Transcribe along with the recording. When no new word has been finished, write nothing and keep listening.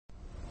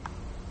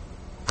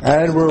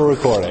And we're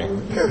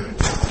recording.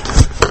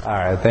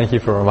 Alright, thank you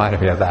for reminding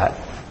me of that.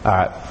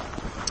 Alright.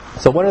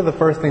 So one of the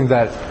first things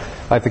that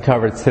I'd like to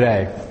cover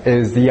today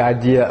is the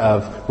idea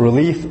of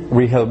relief,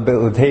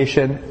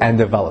 rehabilitation, and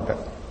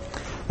development.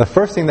 The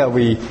first thing that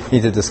we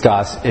need to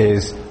discuss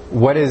is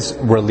what is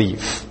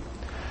relief.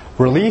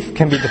 Relief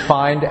can be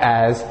defined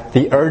as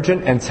the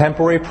urgent and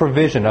temporary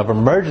provision of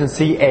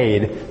emergency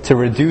aid to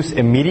reduce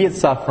immediate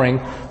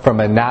suffering from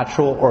a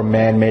natural or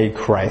man-made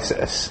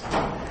crisis.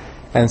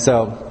 And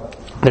so,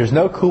 there's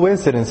no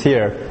coincidence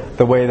here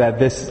the way that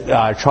this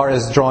chart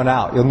is drawn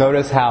out. You'll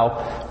notice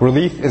how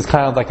relief is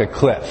kind of like a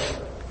cliff.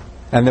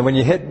 And then when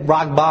you hit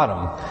rock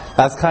bottom,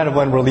 that's kind of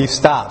when relief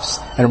stops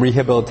and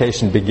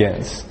rehabilitation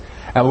begins.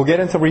 And we'll get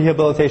into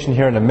rehabilitation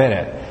here in a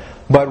minute.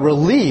 But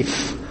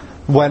relief,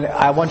 when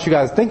I want you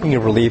guys thinking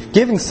of relief,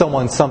 giving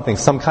someone something,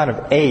 some kind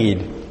of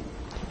aid,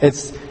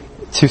 it's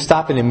to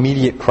stop an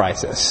immediate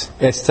crisis.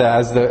 It's to,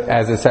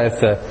 as it says,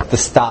 to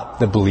stop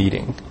the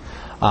bleeding.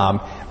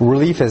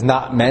 Relief is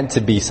not meant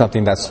to be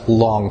something that's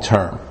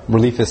long-term.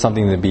 Relief is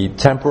something to be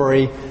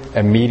temporary,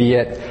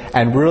 immediate,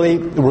 and really,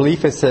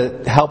 relief is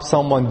to help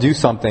someone do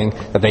something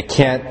that they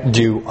can't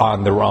do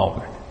on their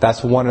own.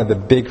 That's one of the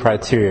big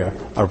criteria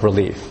of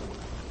relief.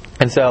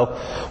 And so,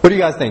 what do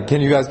you guys think?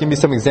 Can you guys give me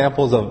some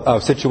examples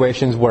of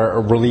situations where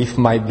relief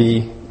might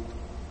be,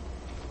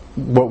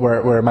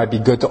 where it might be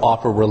good to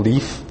offer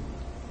relief?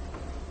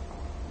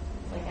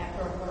 Like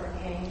after a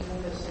hurricane,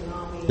 or a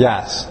tsunami.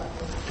 Yes.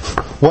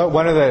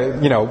 One of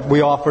the, we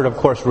offered, of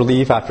course,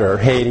 relief after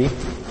Haiti.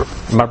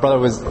 My brother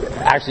was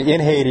actually in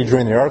Haiti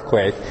during the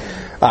earthquake.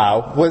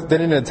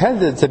 Didn't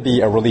intend it to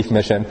be a relief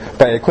mission,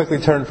 but it quickly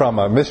turned from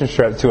a mission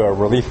trip to a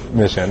relief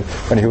mission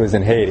when he was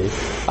in Haiti.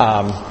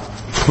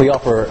 We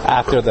offer,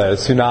 after the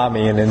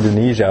tsunami in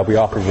Indonesia, we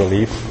offer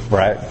relief,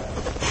 right?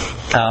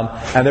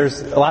 And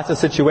there's lots of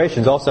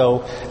situations,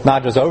 also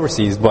not just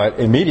overseas, but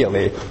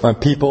immediately, when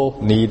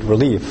people need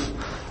relief.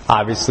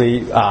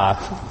 Obviously,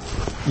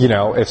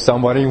 if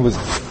somebody was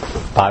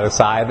by the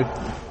side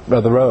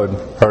of the road,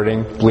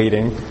 hurting,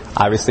 bleeding,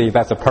 obviously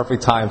that's a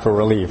perfect time for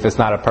relief. It's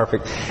not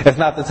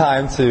the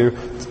time to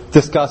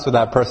discuss with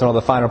that person all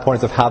the finer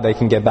points of how they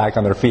can get back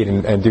on their feet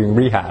and doing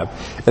rehab.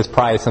 It's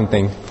probably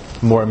something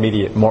more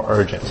immediate, more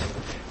urgent.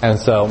 And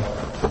so,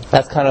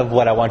 that's kind of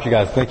what I want you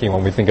guys thinking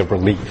when we think of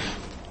relief.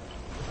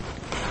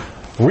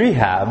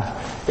 Rehab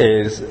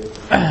is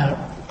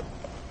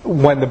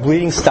when the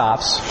bleeding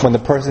stops, when the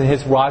person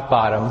hits rock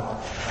bottom,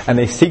 and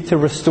they seek to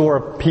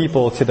restore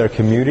people to their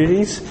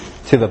communities,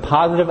 to the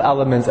positive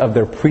elements of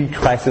their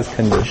pre-crisis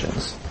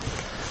conditions.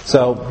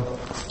 So,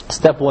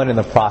 step one in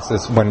the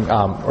process when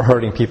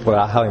hurting people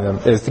without helping them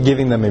is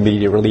giving them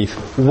immediate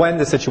relief when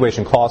the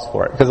situation calls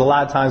for it. Because a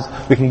lot of times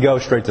we can go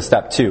straight to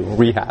step two,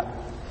 rehab.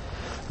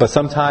 But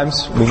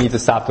sometimes we need to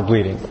stop the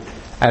bleeding.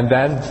 And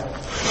then,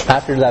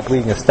 after that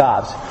bleeding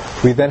stops,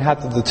 we then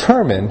have to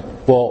determine,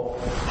 well,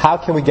 how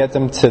can we get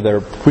them to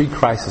their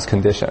pre-crisis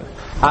condition?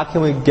 How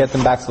can we get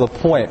them back to the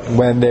point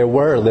when they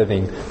were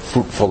living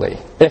fruitfully,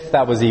 if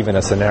that was even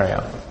a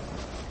scenario?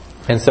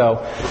 And so,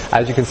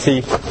 as you can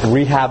see,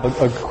 rehab,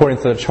 according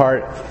to the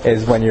chart,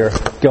 is when you're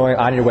going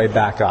on your way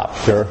back up.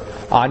 You're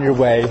on your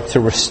way to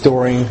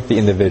restoring the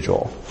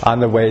individual, on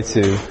the way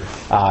to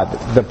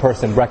the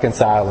person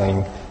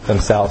reconciling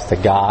themselves to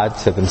God,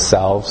 to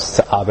themselves,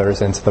 to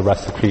others, and to the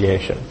rest of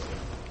creation.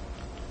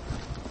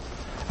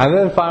 And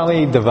then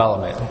finally,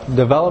 development.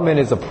 Development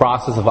is a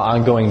process of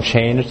ongoing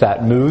change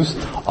that moves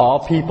all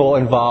people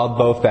involved,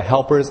 both the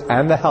helpers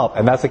and the helped.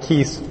 And that's a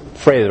key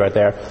phrase right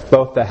there.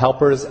 Both the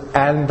helpers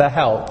and the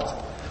helped,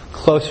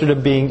 closer to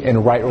being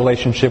in right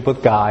relationship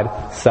with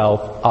God,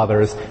 self,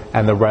 others,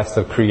 and the rest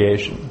of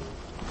creation.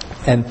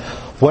 And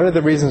one of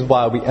the reasons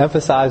why we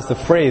emphasize the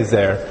phrase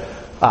there,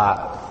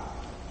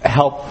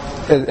 help,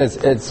 it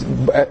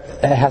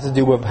has to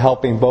do with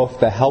helping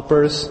both the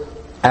helpers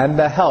and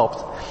the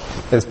helped,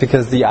 is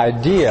because the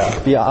idea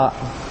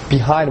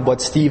behind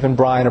what Steve and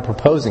Brian are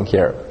proposing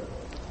here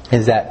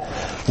is that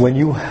when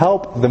you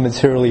help the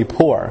materially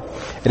poor,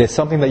 it is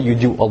something that you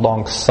do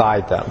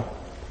alongside them.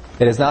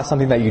 It is not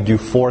something that you do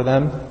for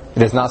them.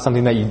 It is not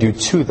something that you do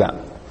to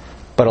them,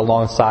 but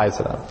alongside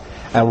to them.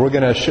 And we're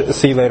going to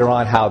see later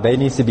on how they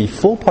need to be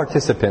full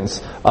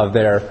participants of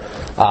their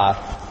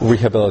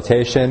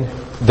rehabilitation,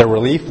 their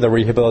relief, their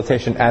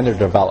rehabilitation, and their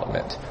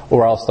development,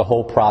 or else the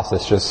whole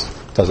process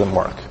just doesn't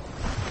work.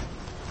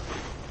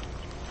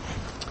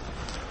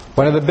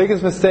 One of the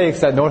biggest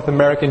mistakes that North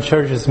American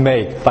churches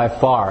make, by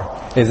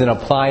far, is in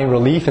applying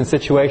relief in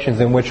situations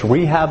in which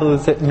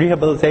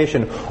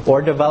rehabilitation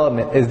or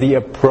development is the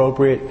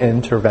appropriate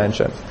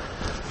intervention.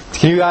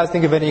 Can you guys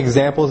think of any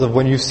examples of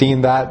when you've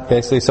seen that?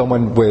 Basically,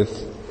 someone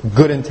with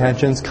good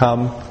intentions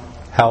come,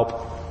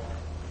 help,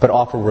 but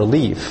offer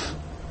relief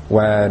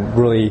when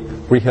really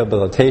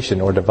rehabilitation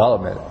or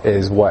development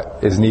is what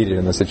is needed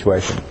in the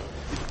situation.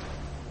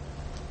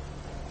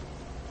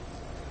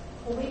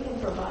 Well, we can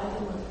provide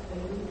them with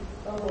food,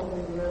 but what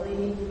we really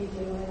need to be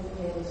doing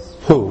is...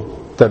 Who?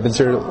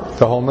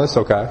 The homeless?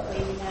 Okay.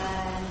 We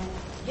can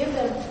give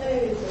them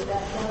food, but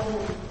that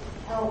doesn't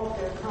help help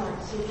their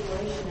current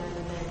situation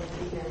other than to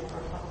feed them for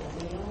a couple of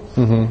meals.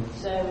 Mm-hmm.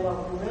 So what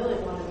we really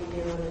want to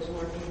be doing is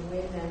working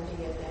with them to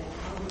get them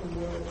out of the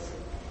woods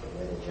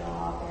with a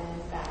job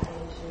and back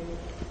into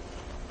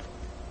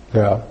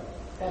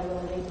better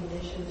living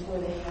conditions where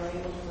they are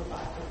able to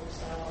provide for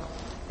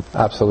themselves.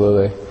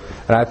 Absolutely.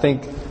 And I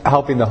think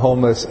helping the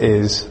homeless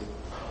is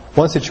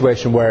one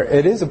situation where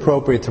it is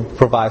appropriate to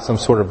provide some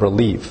sort of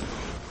relief.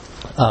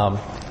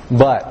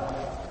 But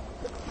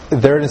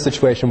they're in a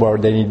situation where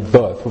they need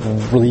both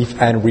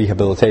relief and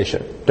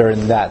rehabilitation. They're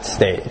in that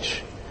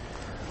stage.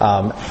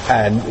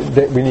 And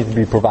we need to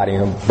be providing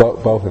them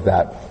both of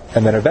that.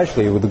 And then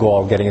eventually with the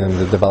goal of getting them to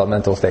the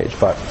developmental stage.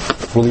 But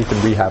relief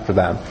and rehab for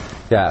them.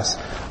 Yes.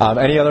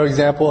 Any other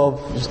example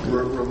of...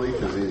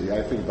 Relief is easy.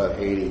 I think about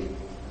Haiti.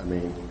 I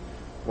mean,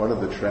 one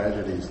of the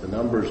tragedies, the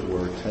numbers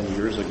were 10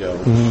 years ago,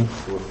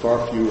 there were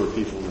far fewer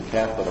people in the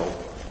capital.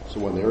 So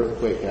when the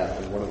earthquake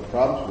happened, one of the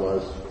problems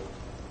was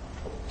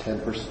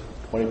 10%,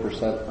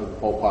 20% of the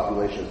whole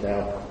population is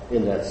now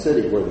in that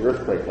city where the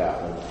earthquake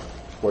happened.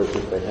 Whereas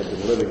if they had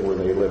been living where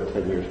they lived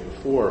 10 years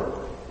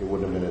before, it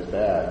wouldn't have been as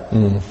bad.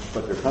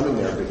 But they're coming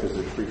there because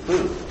there's free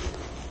food.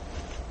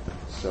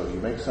 So you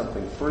make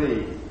something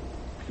free,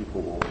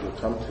 people will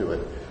come to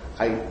it.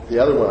 The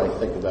other one I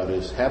think about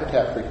is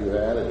Habitat for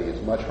Humanity is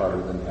much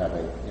harder than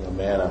having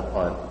manna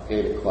on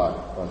 8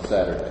 o'clock on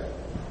Saturday.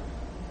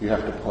 You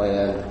have to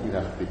plan, you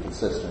have to be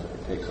consistent,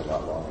 it takes a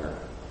lot longer.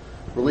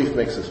 Relief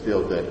makes us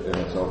feel good and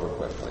it's over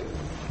quickly.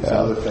 These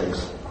other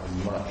things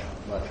are much,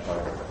 much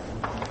harder.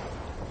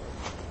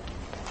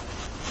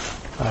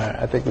 Alright,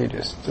 I think we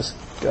just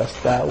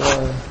discussed that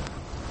one.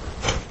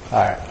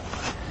 Alright.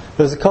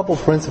 There's a couple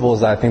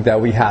principles I think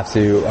that we have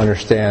to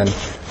understand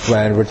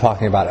when we're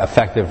talking about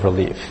effective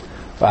relief.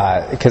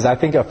 Because I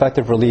think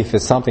effective relief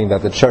is something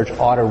that the church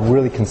ought to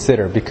really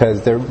consider,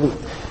 because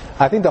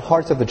I think the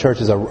hearts of the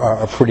churches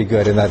are pretty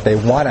good in that they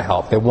want to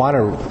help. They want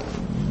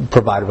to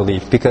provide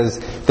relief because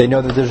they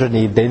know that there's a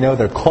need. They know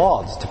they're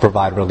called to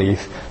provide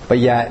relief, but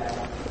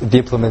yet the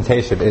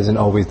implementation isn't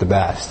always the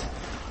best.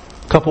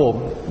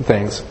 Couple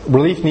things.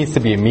 Relief needs to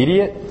be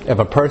immediate. If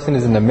a person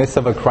is in the midst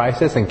of a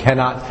crisis and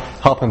cannot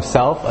help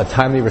himself, a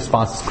timely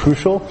response is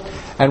crucial.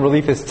 And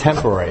relief is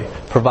temporary,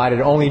 provided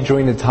only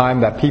during the time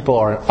that people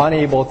are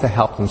unable to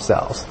help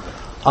themselves.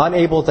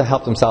 Unable to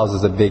help themselves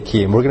is a big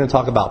key, and we're going to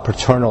talk about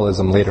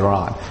paternalism later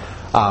on.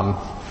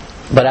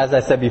 But as I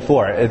said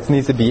before, it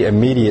needs to be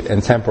immediate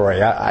and temporary.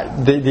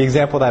 The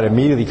example that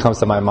immediately comes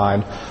to my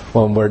mind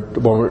when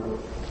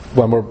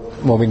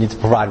we need to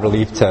provide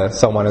relief to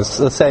someone is,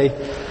 let's say,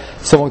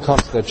 someone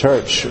comes to the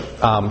church,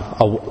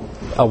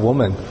 a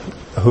woman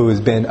who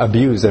has been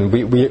abused, and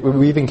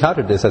we've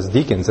encountered this as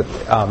deacons in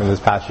this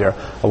past year.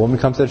 A woman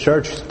comes to the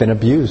church, has been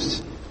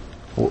abused.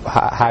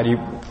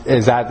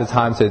 Is that the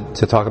time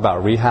to talk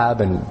about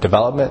rehab and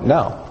development?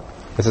 No.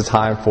 It's a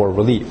time for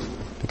relief,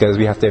 because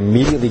we have to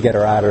immediately get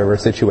her out of her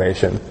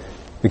situation.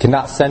 We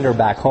cannot send her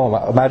back home.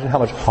 Imagine how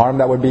much harm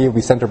that would be if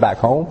we sent her back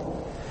home.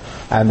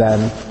 And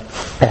then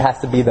it has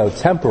to be, though,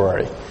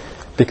 temporary.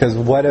 Because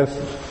what if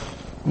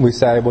we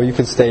say, well, you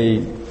can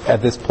stay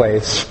at this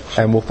place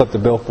and we'll flip the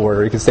bill for it,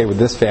 or you can stay with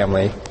this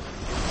family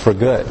for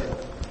good.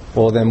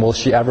 Well, then will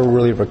she ever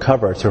really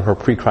recover to her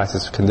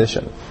pre-crisis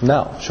condition?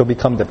 No. She'll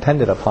become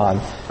dependent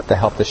upon the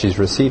help that she's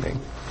receiving.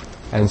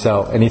 And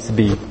so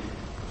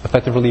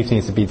effective relief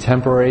needs to be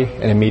temporary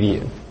and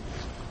immediate.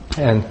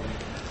 And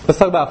let's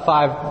talk about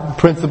 5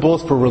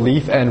 principles for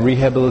relief and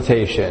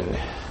rehabilitation.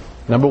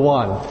 Number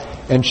 1,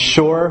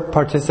 ensure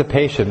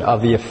participation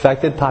of the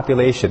affected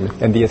population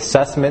in the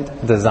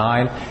assessment,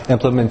 design,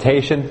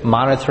 implementation,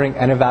 monitoring,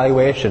 and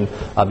evaluation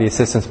of the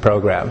assistance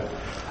program.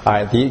 All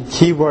right, the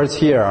key words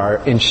here are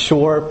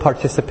ensure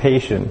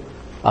participation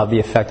of the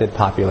affected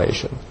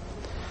population.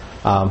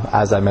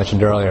 As I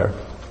mentioned earlier,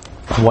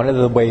 one of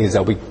the ways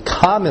that we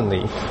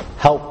commonly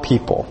help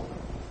people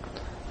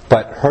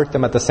but hurt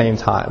them at the same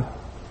time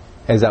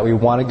is that we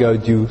want to go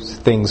do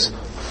things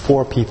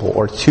for people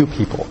or to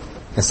people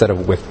instead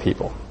of with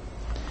people.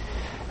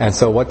 And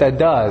so what that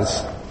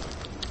does,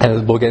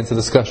 and we'll get into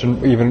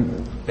discussion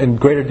even in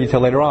greater detail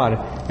later on,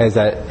 is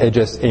that it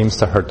just aims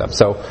to hurt them.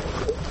 So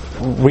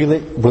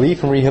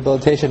relief and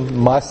rehabilitation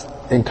must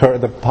incur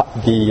the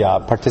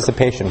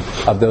participation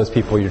of those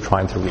people you're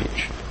trying to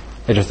reach.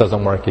 It just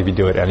doesn't work if you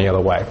do it any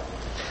other way.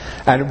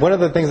 And one of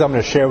the things I'm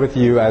going to share with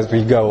you as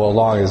we go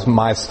along is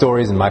my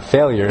stories and my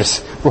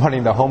failures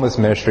running the homeless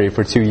ministry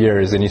for 2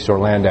 years in East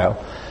Orlando.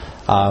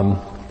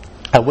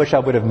 I wish I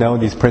would have known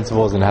these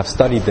principles and have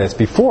studied this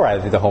before I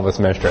did the homeless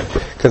ministry.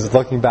 Because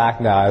looking back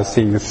now, I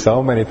see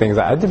so many things.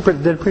 I did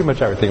pretty much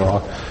everything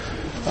wrong.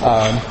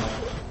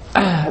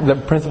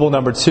 The principle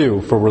number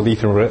 2 for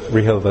relief and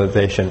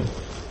rehabilitation.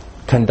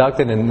 Conduct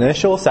an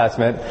initial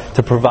assessment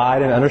to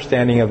provide an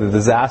understanding of the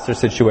disaster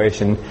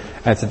situation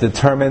and to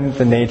determine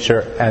the nature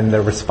and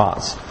the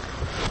response.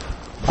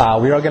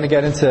 We are going to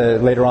get into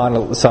later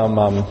on some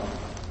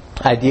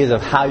ideas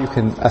of how you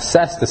can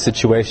assess the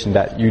situation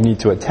that you need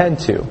to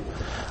attend to.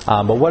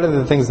 But one of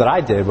the things that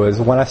I did was,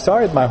 when I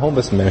started my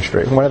homeless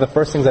ministry, one of the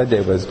first things I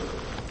did was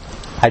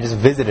I just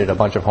visited a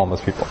bunch of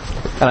homeless people,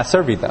 and I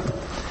surveyed them.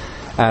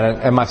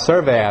 And in my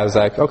survey, I was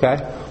like, okay,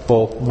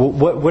 well,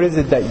 what is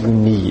it that you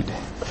need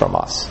from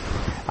us?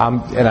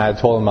 And I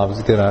told them I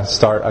was going to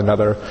start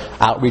another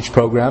outreach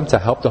program to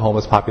help the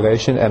homeless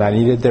population, and I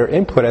needed their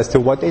input as to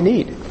what they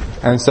need.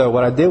 And so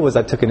what I did was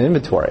I took an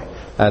inventory.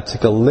 I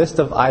took a list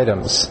of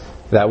items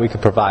that we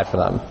could provide for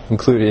them,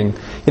 including,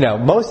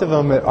 most of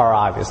them are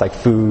obvious, like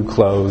food,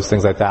 clothes,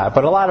 things like that.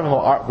 But a lot of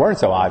them weren't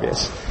so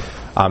obvious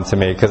to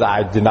me, because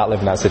I did not live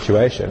in that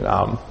situation.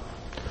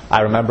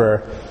 I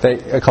remember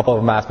a couple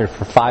of them asked me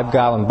for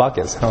 5-gallon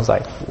buckets. And I was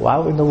like, why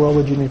in the world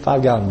would you need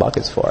 5-gallon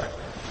buckets for?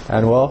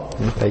 And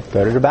they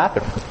go to the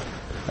bathroom.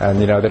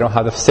 And, they don't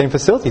have the same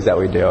facilities that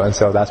we do. And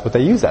so that's what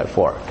they use that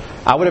for.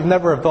 I would have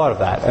never have thought of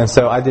that. And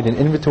so I did an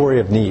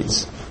inventory of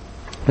needs.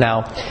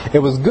 Now, it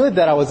was good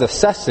that I was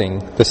assessing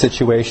the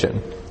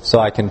situation so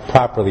I can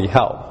properly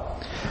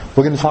help.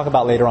 We're going to talk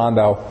about later on,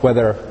 though,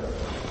 whether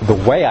the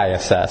way I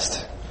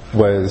assessed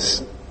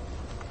was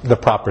the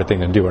proper thing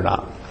to do or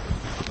not.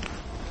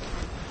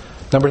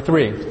 Number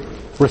 3,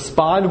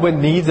 respond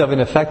when needs of an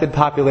affected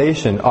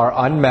population are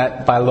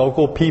unmet by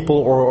local people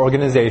or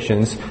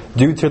organizations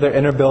due to their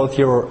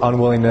inability or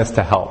unwillingness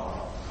to help.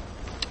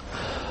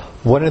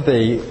 One of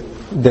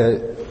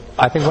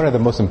I think one of the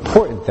most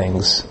important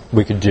things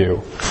we could do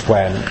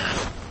when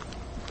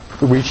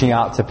reaching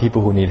out to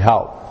people who need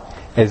help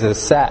is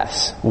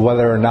assess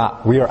whether or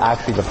not we are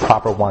actually the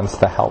proper ones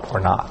to help or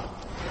not.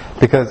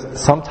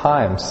 Because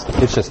sometimes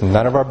it's just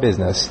none of our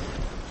business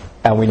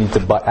and we need to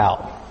butt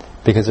out.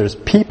 Because there's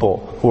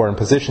people who are in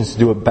positions to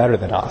do it better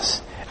than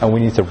us, and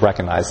we need to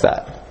recognize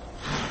that.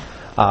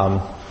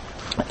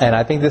 And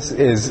I think this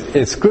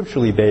is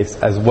scripturally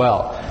based as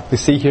well. We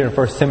see here in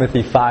 1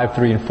 Timothy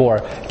 5:3 and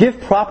 4, give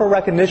proper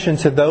recognition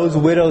to those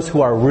widows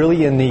who are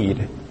really in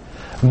need.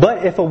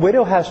 But if a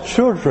widow has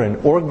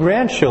children or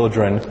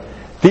grandchildren,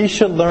 these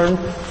should learn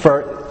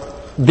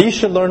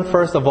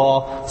first of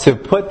all to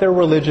put their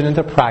religion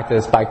into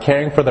practice by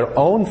caring for their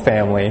own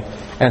family,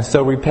 and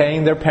so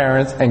repaying their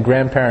parents and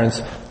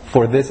grandparents,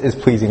 for this is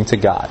pleasing to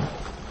God.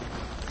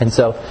 And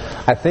so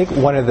I think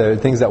one of the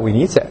things that we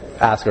need to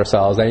ask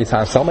ourselves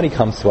anytime somebody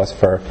comes to us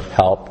for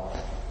help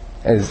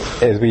is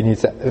we need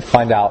to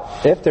find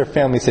out if their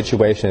family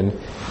situation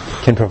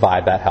can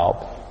provide that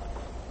help.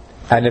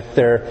 And if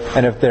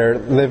they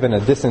live in a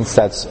distance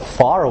that's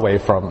far away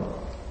from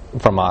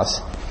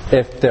us,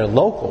 if their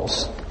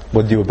locals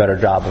would do a better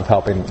job of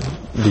helping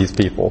these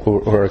people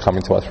who are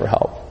coming to us for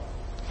help.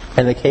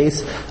 In the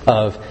case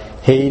of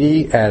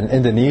Haiti and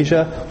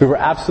Indonesia, we were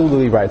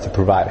absolutely right to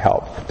provide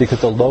help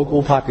because the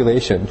local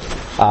population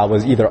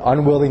was either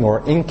unwilling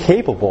or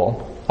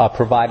incapable of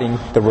providing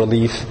the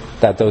relief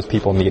that those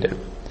people needed.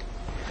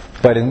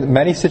 But in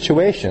many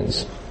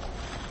situations,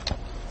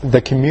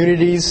 the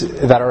communities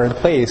that are in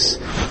place,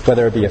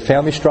 whether it be a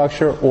family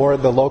structure or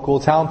the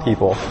local town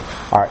people,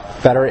 are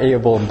better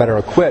able and better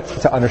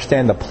equipped to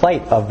understand the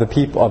plight of the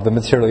people, of the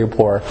materially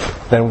poor,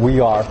 than we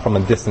are from a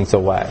distance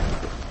away.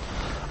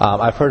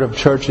 I've heard of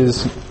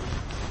churches,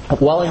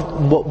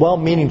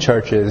 well-meaning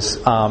churches,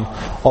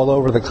 all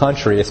over the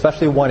country,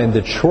 especially one in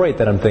Detroit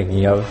that I'm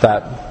thinking of,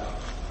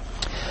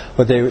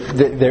 but they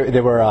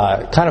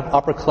were kind of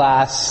upper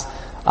class,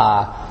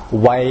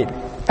 white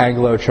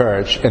Anglo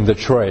church in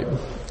Detroit,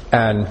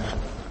 and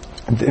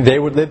they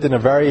lived in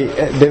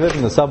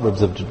the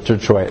suburbs of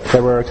Detroit.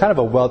 They were kind of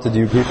a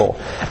well-to-do people,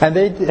 and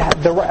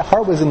their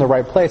heart was in the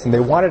right place, and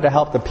they wanted to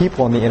help the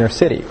people in the inner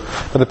city.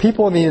 But the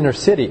people in the inner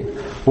city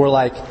were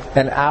like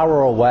an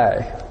hour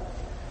away,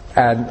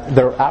 and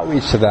their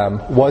outreach to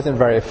them wasn't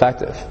very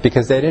effective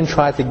because they didn't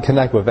try to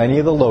connect with any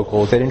of the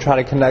locals. They didn't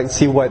try to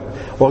see what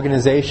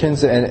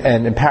organizations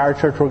and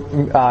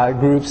parachurch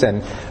groups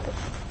and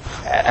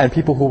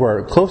people who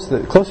were closer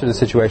to the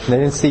situation, they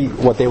didn't see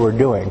what they were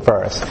doing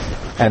first.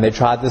 And they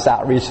tried this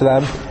outreach to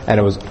them, and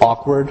it was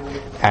awkward,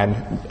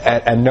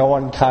 and no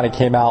one kind of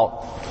came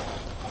out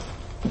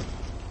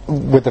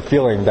with the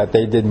feeling that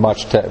they did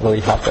much to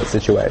really help that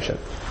situation.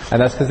 And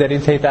that's because they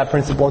didn't take that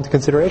principle into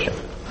consideration.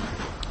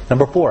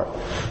 Number 4,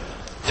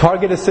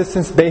 target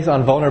assistance based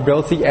on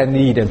vulnerability and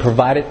need and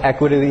provide it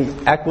equitably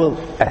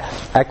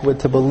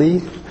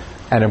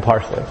and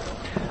impartially.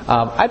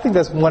 I think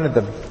that's one of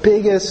the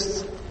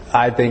biggest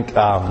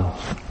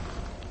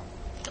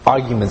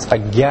arguments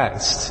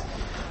against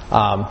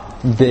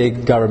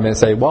big government,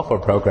 say, welfare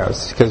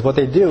programs. Because what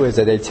they do is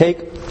that they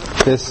take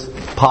this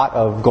pot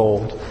of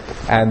gold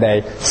and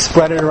they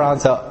spread it around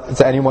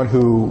to anyone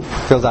who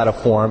fills out a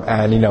form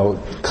and,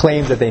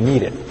 claims that they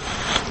need it.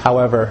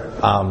 However,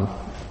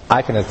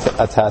 I can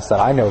attest that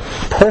I know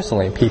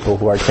personally people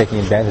who are taking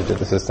advantage of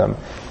the system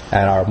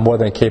and are more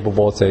than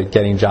capable to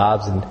getting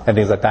jobs and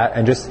things like that,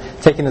 and just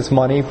taking this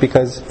money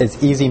because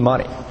it's easy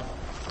money.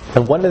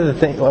 And one of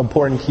the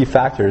important key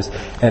factors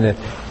in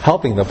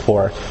helping the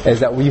poor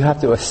is that we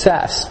have to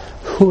assess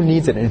who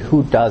needs it and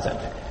who doesn't.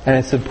 And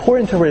it's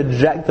important to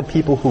reject the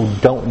people who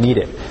don't need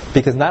it.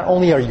 Because not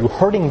only are you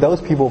hurting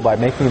those people by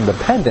making them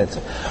dependent,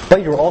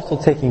 but you're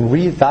also taking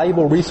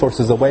valuable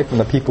resources away from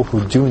the people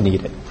who do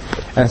need it.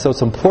 And so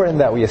it's important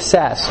that we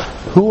assess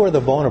who are the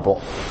vulnerable,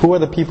 who are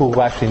the people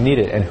who actually need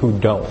it, and who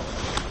don't.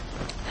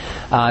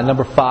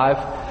 Number 5,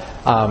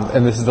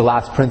 and this is the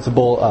last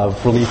principle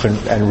of relief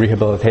and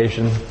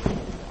rehabilitation.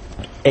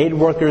 Aid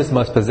workers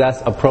must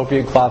possess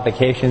appropriate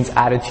qualifications,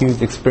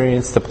 attitudes,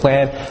 experience to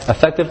plan,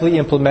 effectively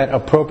implement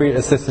appropriate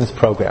assistance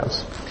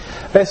programs.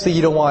 Basically,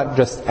 you don't want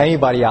just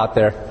anybody out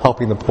there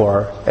helping the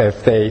poor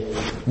if they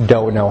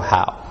don't know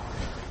how.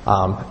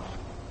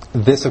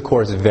 This, of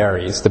course,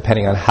 varies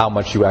depending on how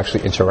much you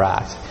actually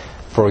interact.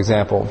 For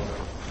example,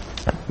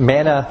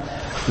 Manna,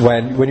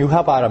 when you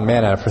help out on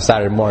Manna for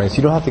Saturday mornings,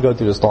 you don't have to go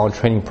through this long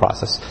training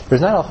process.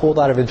 There's not a whole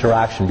lot of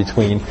interaction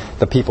between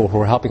the people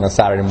who are helping on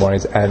Saturday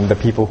mornings and the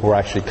people who are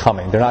actually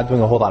coming. They're not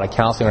doing a whole lot of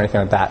counseling or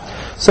anything like that.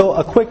 So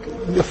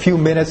a few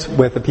minutes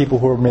with the people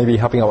who are maybe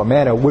helping out with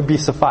Manna would be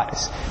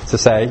suffice to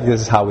say,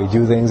 this is how we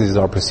do things, these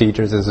are our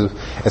procedures, this is,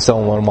 if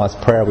someone wants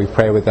prayer, we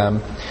pray with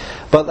them.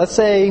 But let's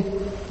say,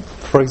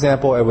 for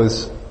example,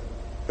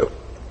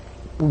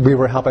 we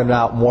were helping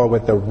out more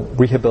with the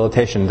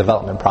rehabilitation and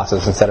development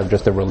process instead of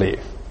just the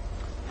relief.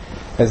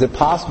 Is it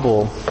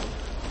possible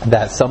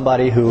that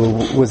somebody who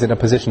was in a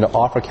position to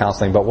offer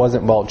counseling but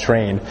wasn't well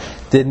trained,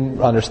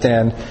 didn't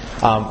understand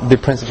the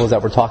principles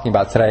that we're talking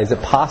about today, is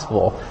it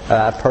possible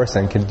that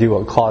person can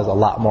cause a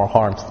lot more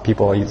harm to the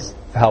people he's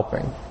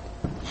helping?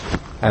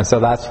 And so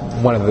that's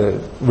one of the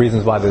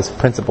reasons why this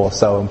principle is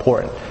so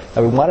important.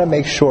 That we want to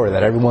make sure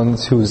that everyone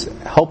who's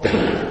helping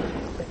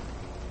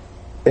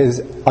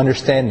is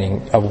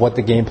understanding of what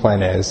the game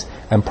plan is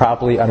and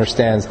properly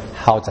understands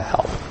how to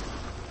help.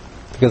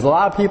 Because a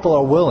lot of people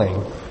are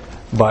willing,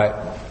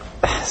 but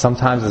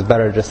sometimes it's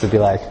better just to be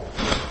like,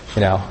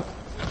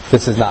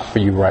 this is not for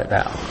you right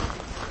now.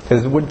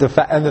 And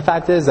the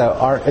fact is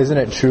that isn't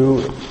it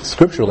true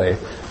scripturally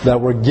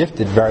that we're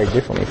gifted very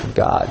differently from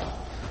God?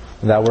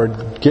 That we're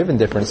given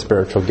different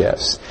spiritual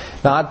gifts.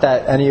 Not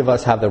that any of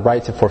us have the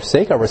right to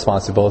forsake our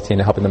responsibility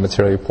in helping the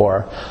materially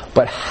poor,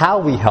 but how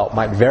we help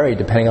might vary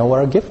depending on what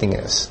our gifting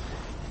is.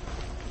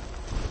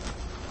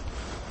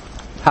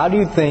 How do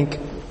you think,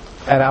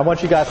 and I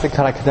want you guys to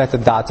kind of connect the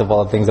dots of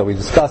all the things that we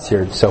discussed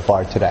here so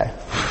far today.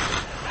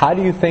 How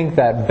do you think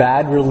that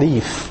bad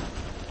relief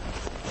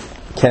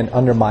can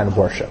undermine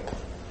worship?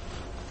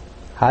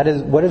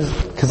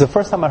 Because the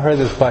first time I heard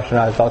this question,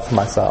 I thought to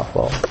myself,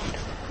 well,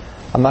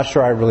 I'm not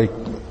sure I really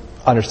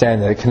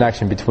understand the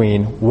connection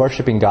between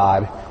worshiping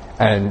God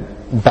and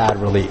bad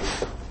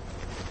relief.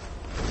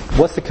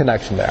 What's the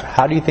connection there?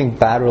 How do you think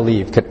bad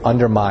relief could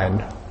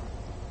undermine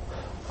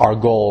our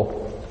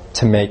goal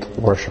to make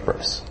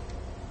worshipers?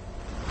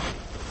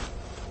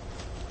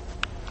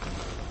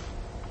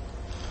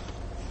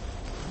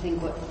 I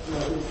think what was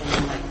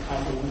saying, like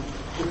causing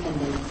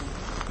dependence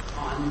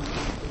on the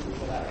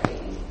people that are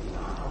aiding,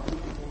 not helping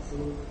people to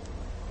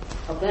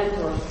help them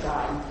towards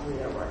God through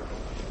their work.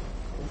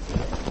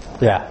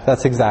 Yeah,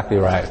 that's exactly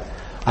right.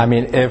 I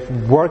mean,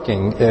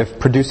 if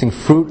producing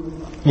fruit,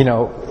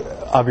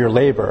 of your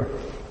labor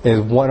is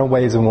one of the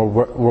ways in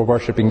we're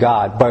worshiping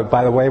God, but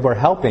by the way we're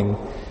helping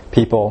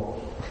people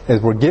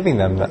is we're giving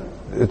them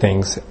the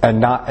things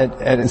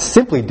and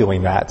simply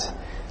doing that,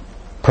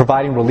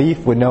 providing relief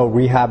with no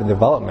rehab and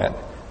development,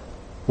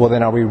 well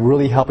then are we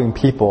really helping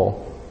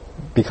people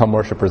become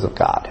worshipers of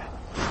God?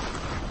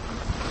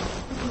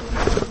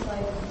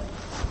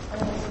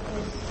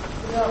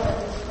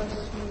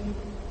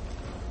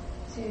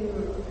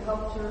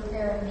 Help to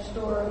repair and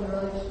restore the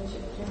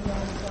relationship between God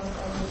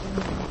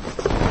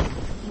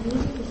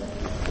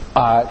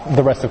and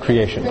the rest of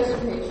creation. The rest of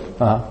creation.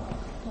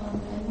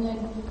 And then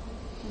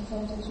in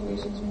some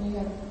situations when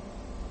you're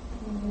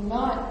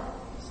not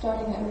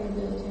starting that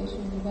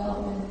rehabilitation and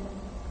development,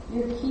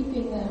 you're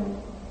keeping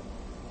them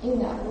in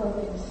that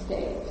broken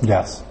state.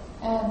 Yes.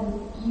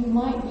 And you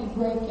might be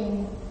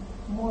breaking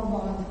more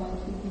bonds by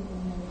keeping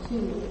them there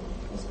too,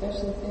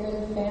 especially if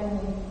there's a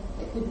family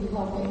that could be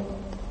helping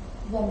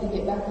them to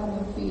get back on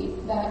their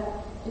feet. That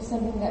is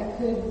something that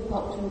could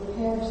help to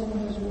repair some of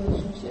those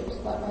relationships,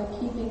 but by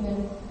keeping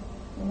them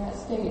in that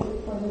state,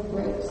 further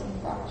breaks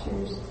and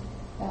fractures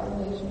that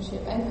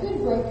relationship, and could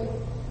break,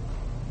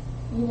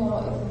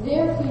 if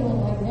they're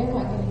feeling like they're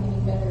not getting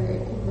any better,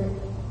 it could break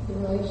the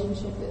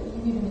relationship that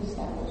you've even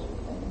established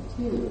with them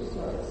too. So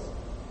it's,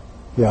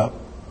 yeah.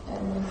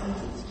 And since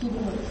it's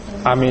keeping it the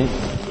same. I mean,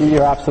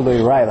 you're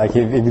absolutely right. Like,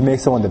 if you make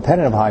someone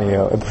dependent upon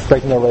you, it's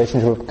breaking their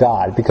relationship with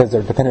God because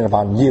they're dependent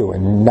upon you,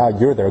 and now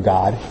you're their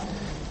God,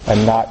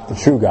 and not the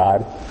true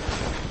God.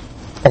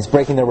 It's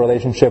breaking their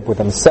relationship with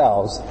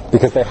themselves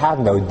because they have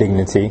no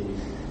dignity.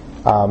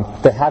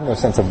 They have no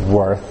sense of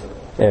worth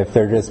if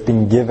they're just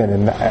being given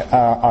and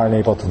aren't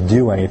able to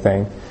do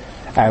anything.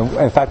 And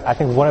in fact, I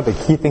think one of the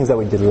key things that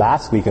we did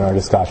last week in our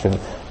discussion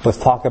was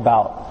talk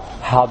about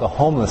how the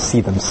homeless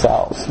see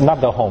themselves. Not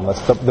the homeless,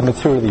 the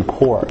materially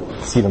poor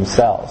see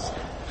themselves.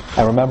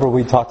 And remember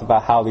we talked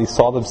about how they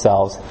saw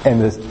themselves in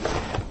this...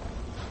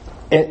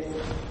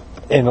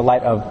 in the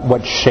light of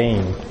what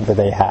shame that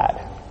they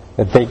had.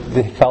 That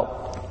they felt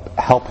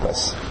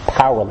helpless,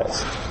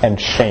 powerless, and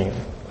shame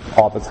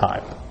all the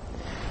time.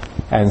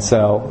 And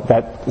so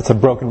that it's a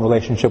broken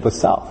relationship with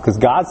self. Because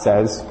God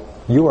says,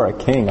 you are a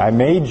king. I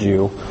made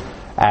you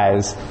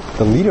as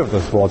the leader of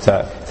this world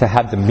to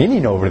have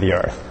dominion over the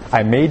earth.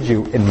 I made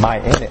you in my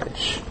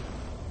image.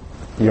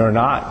 You're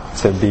not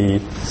to be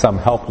some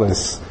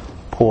helpless,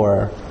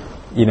 poor,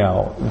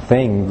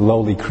 thing,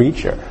 lowly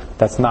creature.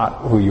 That's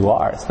not who you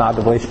are. It's not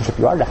the relationship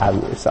you are to have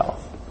with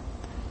yourself.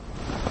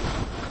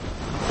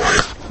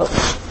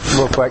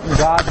 Real quick,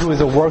 God, who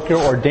is a worker,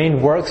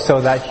 ordained work so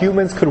that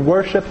humans could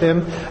worship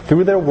Him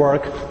through their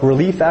work.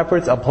 Relief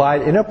efforts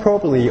applied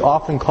inappropriately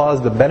often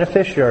cause the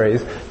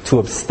beneficiaries to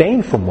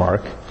abstain from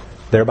work,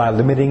 thereby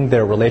limiting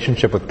their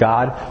relationship with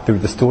God through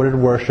distorted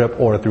worship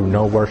or through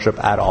no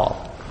worship at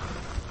all.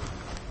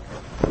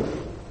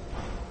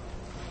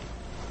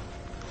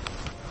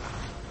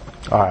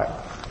 Alright.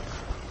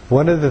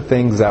 One of the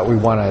things that we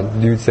want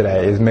to do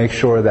today is make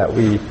sure that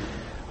we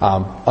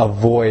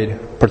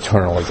avoid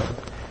paternalism.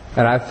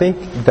 And I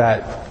think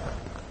that,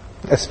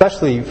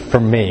 especially for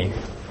me,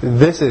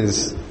 this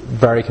is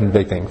very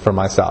convicting for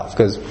myself.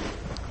 Because,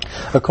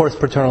 of course,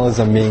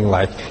 paternalism meaning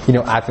like,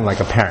 acting like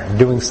a parent,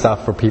 doing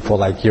stuff for people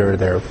like you're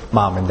their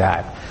mom and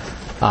dad.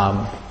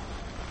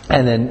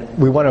 And then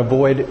we want to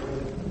avoid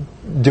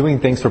doing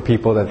things for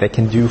people that they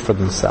can do for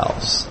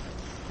themselves.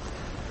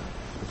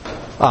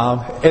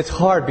 It's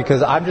hard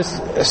because I'm just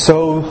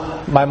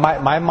my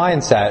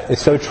mindset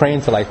is so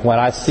trained to when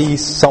I see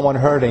someone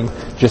hurting,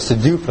 just to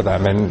do for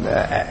them, and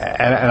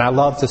I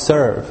love to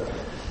serve.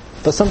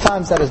 But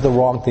sometimes that is the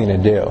wrong thing to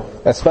do,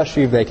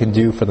 especially if they can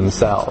do for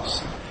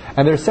themselves.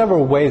 And there are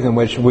several ways in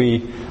which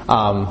we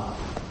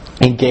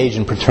engage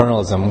in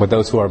paternalism with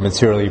those who are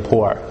materially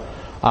poor.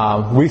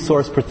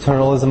 Resource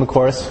paternalism, of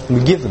course,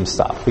 we give them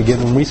stuff. We give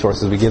them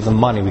resources. We give them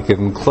money. We give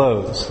them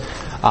clothes.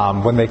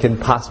 When they can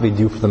possibly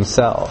do for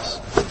themselves.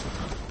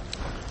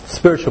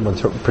 Spiritual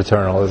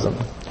paternalism.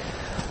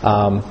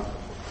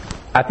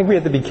 I think we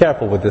have to be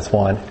careful with this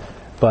one,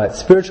 but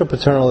spiritual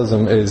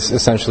paternalism is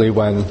essentially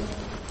when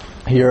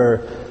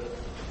you're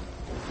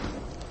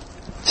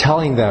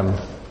telling them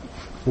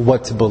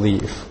what to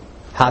believe,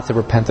 how to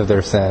repent of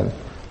their sin,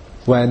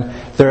 when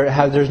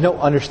there's no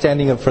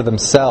understanding for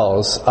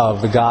themselves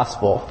of the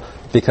gospel,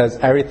 because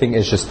everything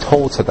is just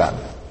told to them,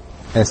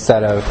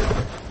 instead of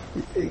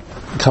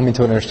coming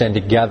to an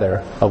understanding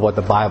together of what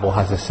the Bible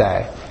has to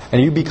say.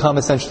 And you become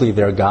essentially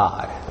their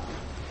God.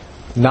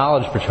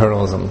 Knowledge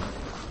paternalism,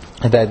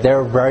 that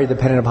they're very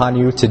dependent upon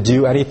you to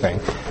do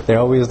anything. They're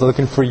always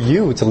looking for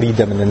you to lead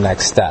them in the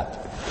next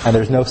step. And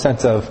there's no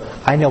sense of,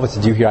 I know what to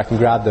do here, I can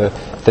grab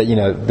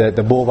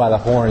the bull by the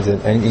horns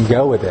and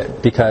go with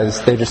it,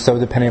 because they're just so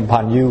dependent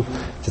upon you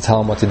to tell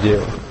them what to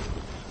do.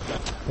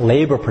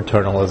 Labor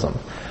paternalism.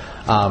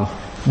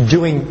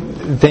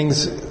 Doing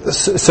things,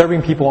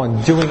 serving people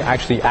and doing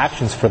actually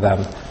actions for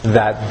them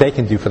that they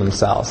can do for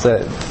themselves.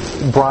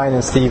 Brian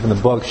and Steve in the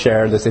book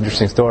share this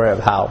interesting story of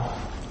how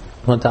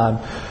one time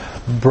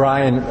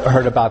Brian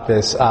heard about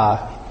this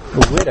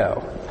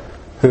widow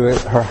who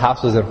her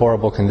house was in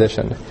horrible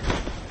condition,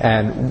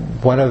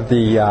 and one of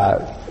the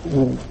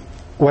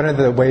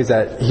ways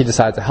that he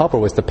decided to help her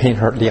was to paint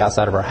the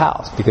outside of her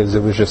house, because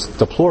it was just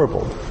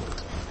deplorable.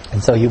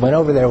 And so he went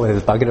over there with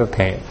his bucket of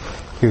paint.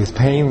 He was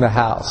painting the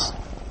house.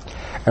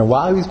 And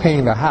while he was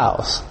painting the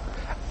house,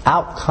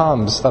 out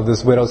comes of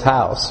this widow's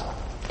house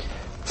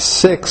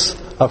 6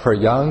 of her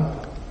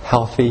young,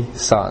 healthy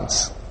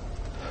sons,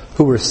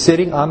 who were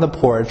sitting on the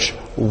porch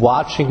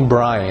watching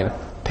Brian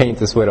paint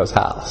this widow's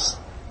house.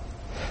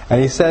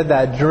 And he said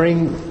that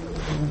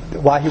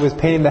while he was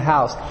painting the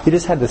house, he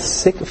just had this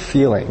sick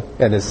feeling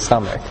in his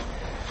stomach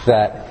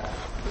that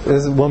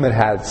this woman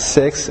had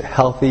 6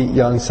 healthy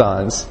young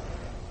sons,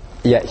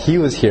 yet he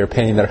was here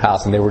painting their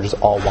house and they were just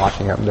all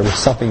watching him. There was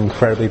something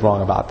incredibly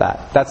wrong about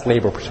that. That's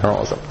labor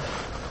paternalism.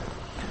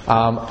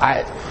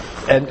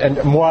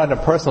 And more on a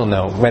personal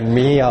note, when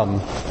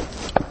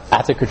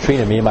after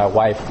Katrina, me and my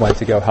wife went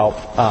to go help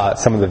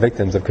some of the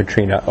victims of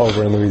Katrina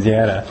over in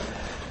Louisiana.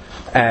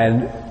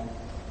 And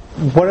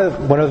one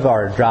of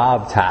our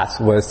job tasks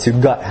was to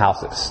gut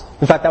houses.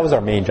 In fact, that was our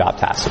main job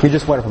task. We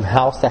just went from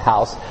house to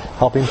house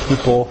helping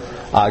people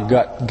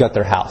gut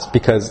their house,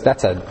 because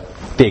that's a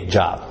big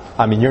job.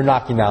 I mean, you're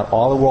knocking down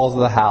all the walls of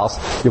the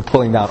house, you're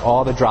pulling down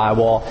all the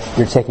drywall,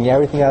 you're taking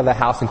everything out of the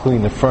house,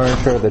 including the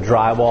furniture, the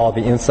drywall,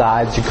 the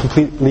insides,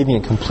 you're leaving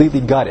it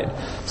completely gutted,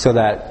 so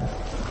that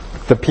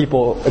the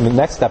people in the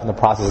next step in the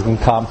process can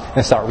come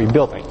and start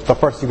rebuilding. But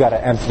first you've got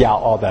to empty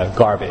out all the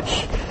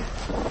garbage.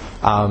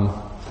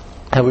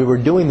 And we were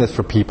doing this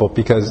for people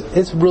because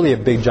it's really a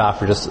big job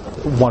for just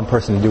one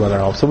person to do on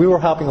their own. So we were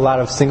helping a lot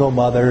of single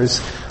mothers,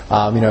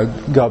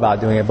 go about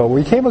doing it. But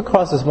we came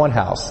across this one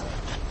house.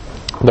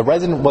 The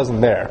resident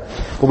wasn't there,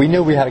 but we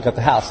knew we had to gut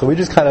the house. So we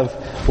just kind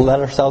of let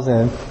ourselves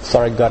in,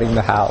 started gutting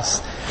the house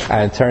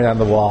and tearing down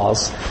the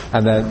walls.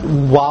 And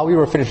then while we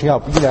were finishing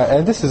up,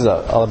 and this is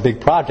a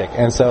big project.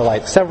 And so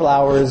several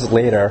hours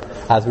later,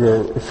 as we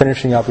were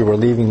finishing up, we were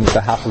leaving, the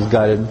house was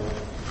gutted.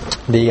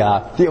 the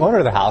owner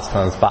of the house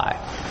comes by.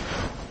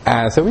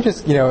 And so we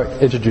just,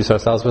 introduce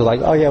ourselves. We're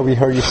like, oh yeah, we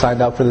heard you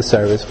signed up for the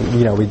service.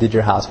 We did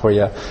your house for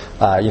you.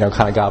 Kind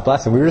of God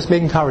bless. And we were just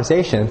making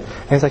conversation.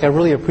 And he's like, I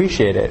really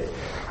appreciate it.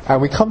 And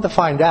we come to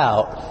find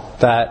out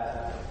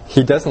that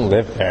he doesn't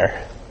live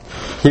there.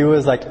 He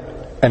was like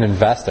an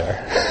investor.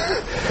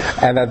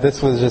 And that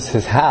this was just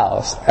his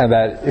house. And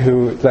that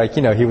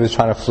he was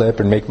trying to flip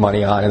and make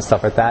money on and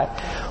stuff like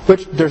that.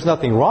 Which there's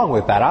nothing wrong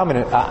with that.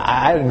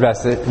 I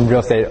invested in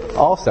real estate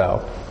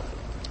also.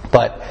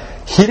 But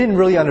he didn't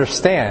really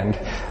understand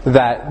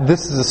that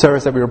this is a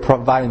service that we were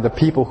providing to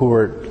people who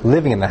were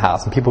living in the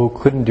house and people who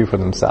couldn't do for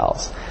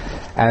themselves.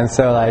 And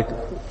so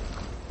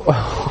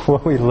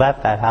when we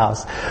left that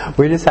house,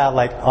 we just had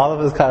all of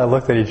us kind of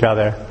looked at each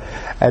other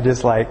and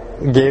just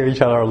gave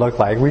each other a look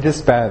like we just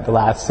spent the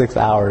last 6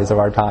 hours of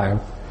our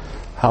time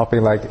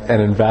helping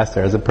an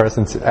investor as opposed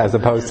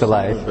to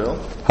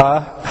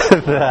huh?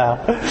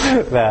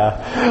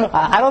 No.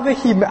 I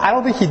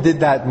don't think he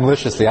did that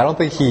maliciously. I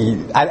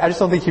just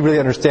don't think he really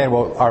understood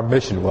what our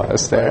mission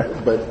was there.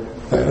 But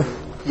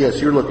yes,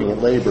 you're looking at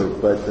labor,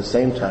 but at the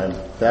same time,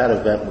 that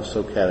event was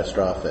so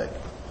catastrophic,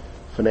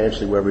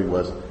 financially, wherever he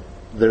was.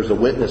 There's a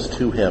witness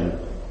to him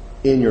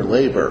in your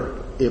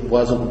labor. It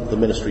wasn't the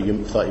ministry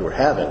you thought you were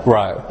having.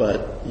 Right.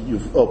 But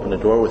you've opened a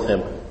door with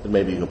him, and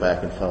maybe you go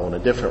back and follow in a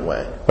different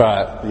way.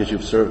 Right. Because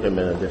you've served him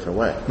in a different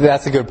way.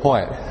 That's a good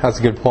point.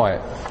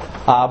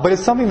 But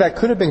it's something that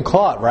could have been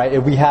caught, right,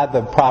 if we had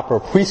the proper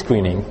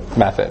pre-screening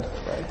method.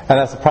 Right. And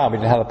that's the problem.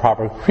 We didn't have the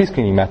proper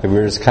pre-screening method. We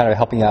were just kind of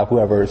helping out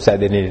whoever said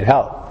they needed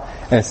help.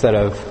 Instead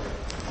of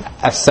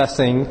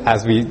assessing,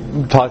 as we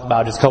talked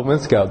about just a couple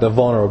minutes ago, the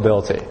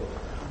vulnerability.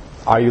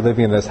 Are you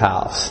living in this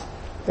house?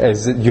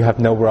 You have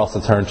nowhere else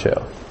to turn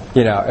to.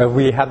 If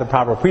we had the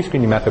proper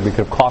pre-screening method, we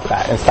could have caught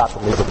that and stopped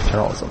the legal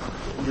paternalism.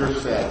 You're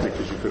sad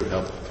because you could have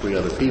helped 3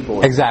 other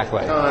people.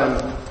 Exactly.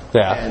 Time,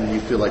 yeah. And you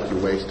feel like you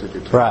wasted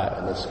your time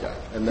on this guy.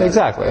 And that,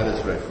 exactly. That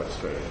is very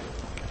frustrating.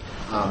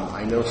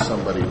 I know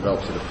somebody who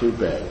helps at a food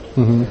bank.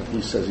 Mm-hmm. And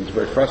he says he's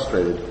very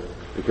frustrated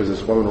because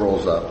this woman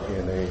rolls up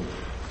in a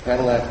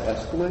Cadillac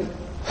Escalade.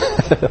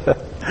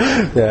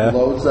 Yeah.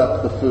 Loads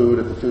up the food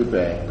at the food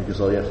bank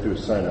because all you have to do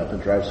is sign up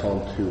and drives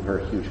home to her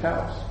huge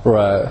house.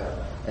 Right.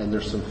 And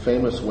there's some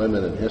famous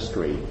women in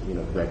history,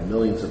 who had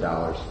millions of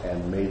dollars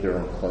and made their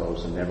own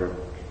clothes and they were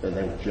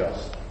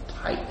just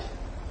tight,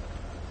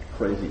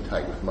 crazy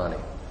tight with money.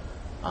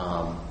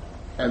 And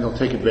they'll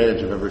take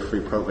advantage of every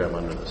free program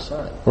under the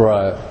sun.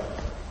 Right.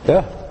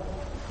 Yeah.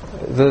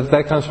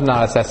 That comes from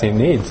not assessing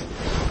needs.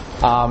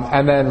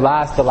 And then the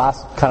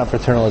last kind of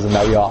paternalism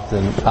that we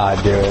often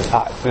do is,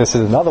 this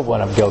is another one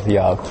I'm guilty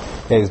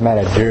of, is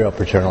managerial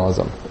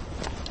paternalism.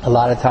 A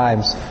lot of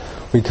times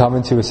we come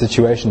into a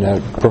situation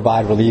to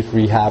provide relief,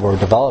 rehab, or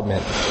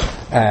development,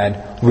 and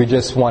we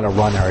just want to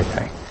run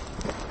everything.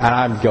 And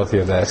I'm guilty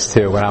of this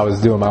too. When I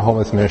was doing my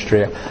homeless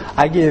ministry,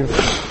 I give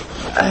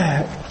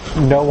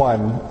no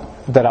one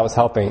that I was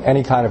helping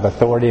any kind of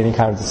authority, any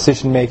kind of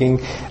decision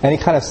making, any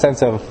kind of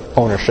sense of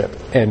ownership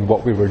in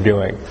what we were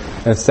doing.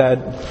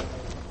 Instead,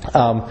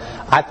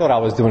 I thought I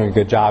was doing a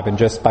good job, and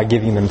just by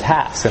giving them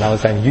tasks, and I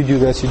was saying, you do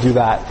this, you do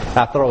that, and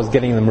I thought I was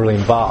getting them really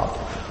involved.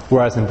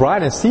 Whereas in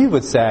Brian and Steve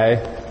would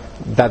say,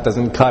 that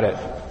doesn't cut it,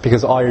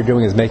 because all you're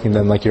doing is making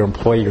them like your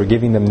employee. You're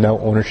giving them no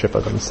ownership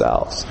of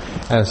themselves.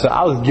 And so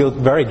I was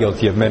very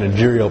guilty of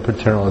managerial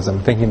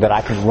paternalism, thinking that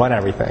I can run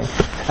everything.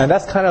 And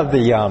that's kind of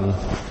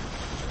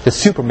the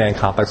Superman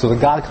complex, or the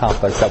God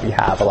complex that we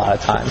have a lot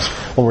of times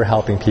when we're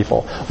helping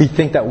people. We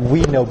think that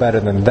we know better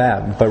than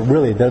them, but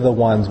really they're the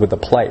ones with the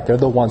plight. They're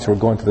the ones who are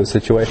going through the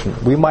situation.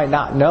 We might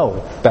not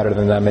know better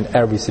than them in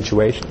every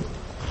situation.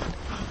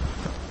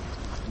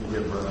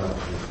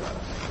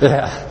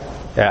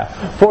 Yeah.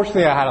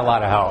 Fortunately, I had a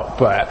lot of help,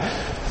 but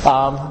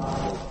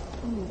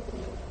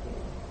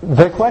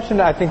the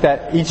question I think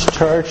that each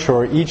church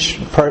or each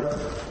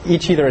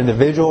either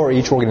individual or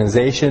each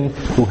organization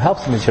who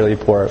helps the materially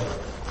poor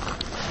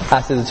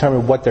has to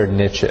determine what their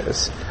niche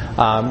is.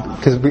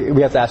 Because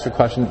we have to ask the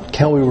question,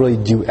 can we really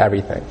do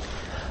everything?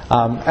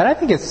 And I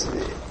think it's,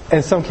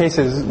 in some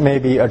cases,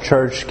 maybe a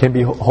church can be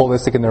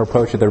holistic in their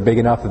approach, if they're big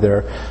enough, if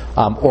they're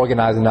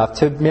organized enough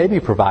to maybe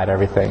provide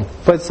everything.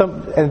 But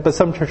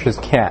some churches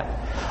can't.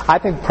 I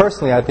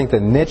think the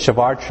niche of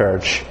our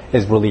church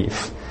is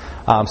relief.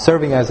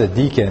 Serving as a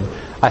deacon,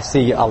 I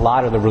see a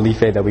lot of the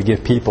relief aid that we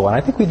give people, and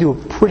I think we do a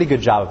pretty good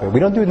job of it. We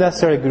don't do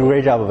necessarily a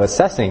great job of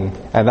assessing,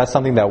 and that's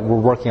something that we're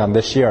working on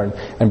this year,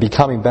 and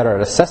becoming better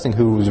at assessing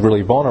who's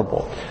really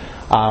vulnerable.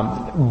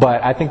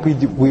 But I think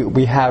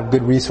we have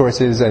good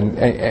resources and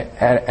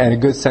a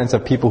good sense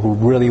of people who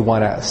really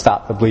want to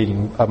stop the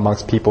bleeding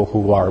amongst people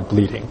who are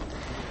bleeding.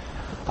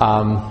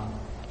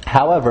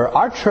 However,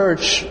 our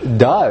church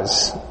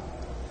does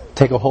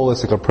take a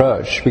holistic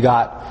approach. We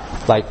got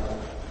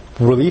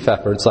relief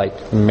efforts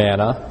like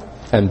Manna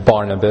and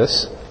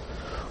Barnabas.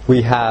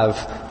 We have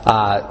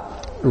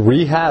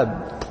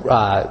rehab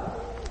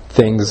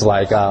things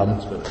like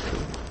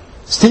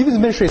Stephen's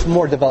ministry is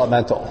more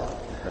developmental.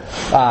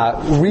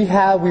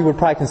 Rehab, we would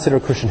probably consider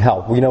Christian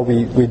Help. We know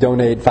we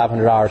donate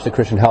 $500 to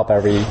Christian Help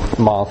every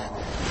month,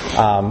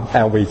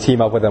 and we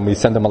team up with them. We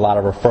send them a lot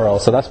of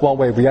referrals. So that's one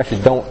way. We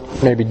actually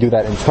don't maybe do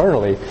that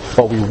internally,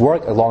 but we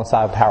work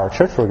alongside Power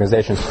Church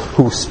organizations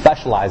who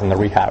specialize in the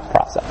rehab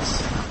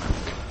process.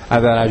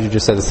 And then, as you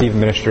just said, the Stephen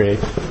Ministry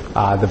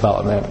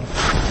development.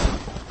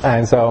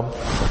 And so,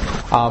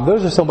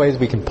 those are some ways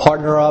we can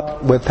partner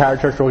up with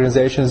parachurch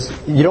organizations.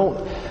 You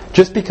don't,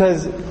 just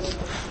because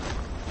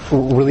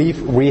relief,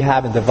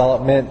 rehab, and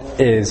development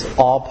is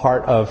all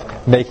part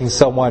of making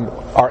someone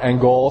our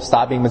end goal,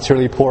 stop being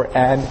materially poor,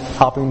 and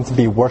helping them to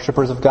be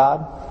worshipers of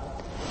God,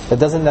 that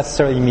doesn't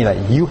necessarily mean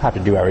that you have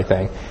to do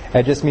everything.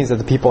 It just means that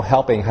the people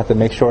helping have to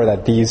make sure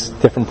that these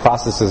different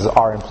processes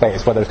are in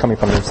place, whether it's coming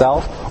from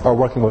themselves or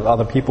working with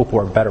other people who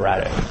are better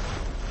at it.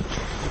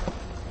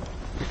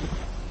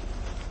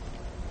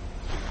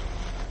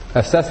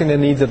 Assessing the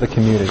needs of the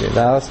community.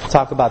 Now let's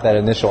talk about that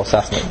initial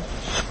assessment.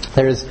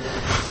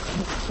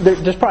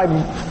 There's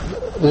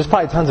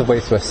probably tons of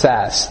ways to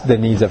assess the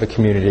needs of a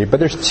community, but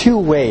there's two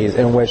ways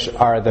in which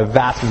are the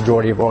vast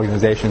majority of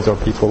organizations or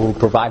people who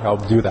provide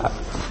help do that.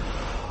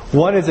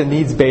 One is a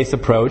needs-based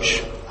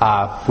approach,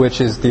 which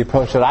is the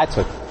approach that I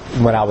took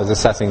when I was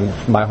assessing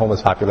my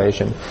homeless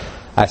population.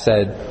 I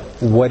said,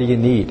 what do you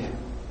need?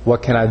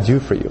 What can I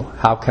do for you?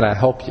 How can I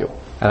help you?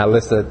 And I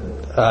listed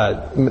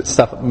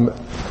stuff.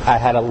 I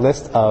had a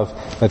list of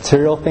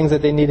material things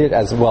that they needed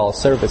as well as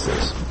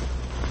services.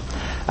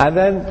 And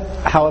then,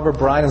 however,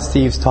 Brian and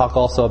Steve's talk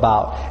also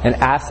about an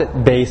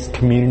asset-based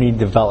community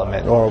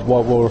development, or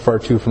what we'll refer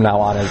to from now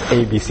on as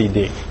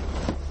ABCD.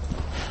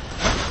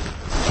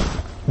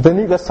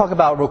 Let's talk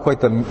about real quick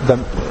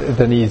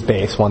the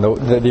needs-based one,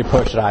 the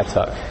approach that I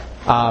took.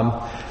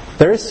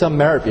 There is some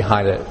merit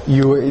behind it.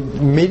 You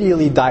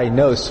immediately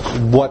diagnose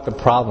what the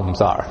problems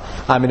are.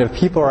 I mean, if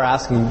people are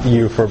asking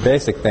you for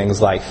basic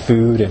things like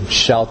food and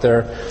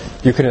shelter,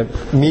 you can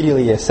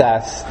immediately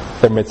assess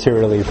they're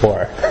materially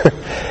poor.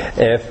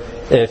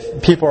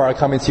 If people are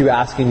coming to you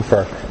asking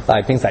for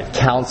things like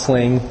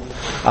counseling,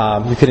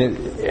 you can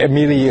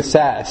immediately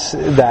assess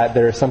that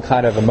there's some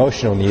kind of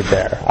emotional need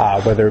there,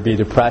 whether it be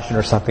depression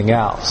or something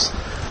else.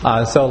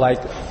 So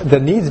the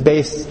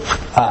needs-based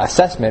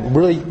assessment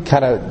really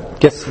kind of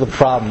gets to the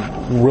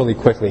problem really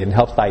quickly and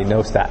helps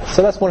diagnose that.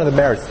 So that's one of the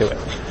merits to it.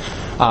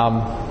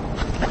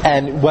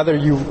 And whether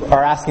you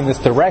are asking this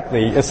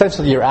directly,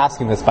 essentially you're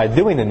asking this by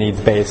doing the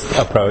needs-based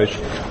approach.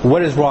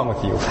 What is wrong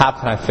with you? How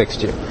can I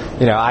fix you?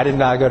 I did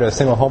not go to a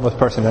single homeless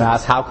person and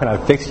ask, how can I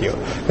fix you?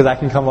 Because I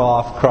can come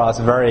across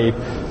very,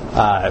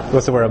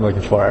 what's the word I'm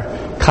looking for?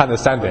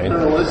 Condescending.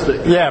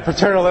 Paternalistic. Yeah,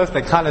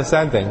 paternalistic,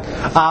 condescending.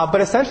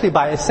 But essentially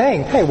by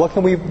saying, hey, what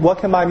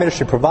can my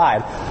ministry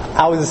provide?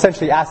 I was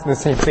essentially asking the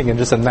same thing in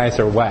just a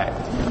nicer way.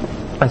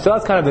 And so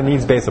that's kind of the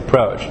needs-based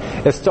approach.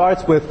 It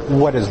starts with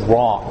what is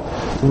wrong,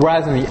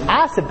 whereas in the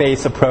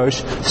asset-based approach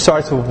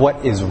starts with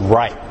what is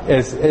right.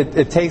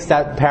 It takes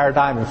that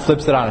paradigm and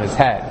flips it on its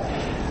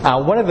head.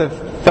 One of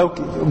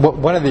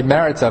the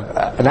merits of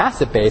an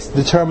asset-based,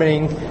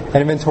 determining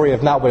an inventory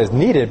of not what is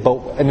needed, but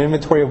an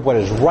inventory of what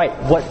is right.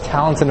 What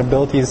talents and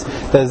abilities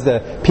does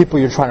the people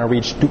you're trying to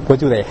reach,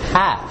 what do they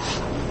have?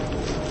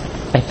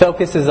 It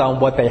focuses on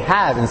what they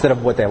have instead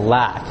of what they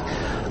lack.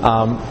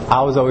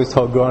 I was always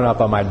told growing up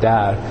by my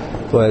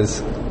dad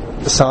was,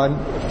 son,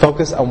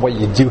 focus on what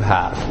you do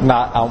have,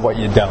 not on what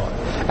you don't.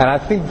 And I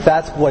think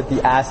that's what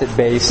the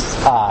asset-based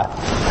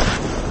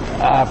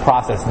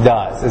process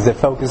does, is it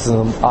focuses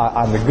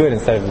on the good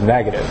instead of the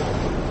negative.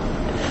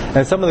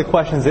 And some of the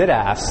questions it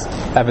asks,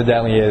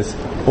 evidently, is,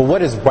 well,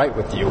 what is right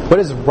with you? What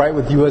is right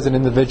with you as an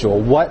individual?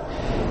 What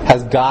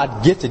has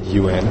God gifted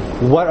you in?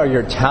 What are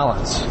your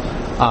talents?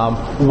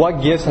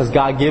 What gifts has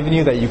God given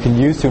you that you can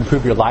use to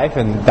improve your life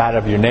and that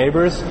of your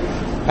neighbors?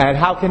 And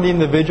how can the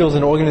individuals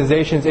and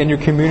organizations in your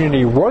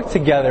community work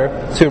together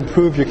to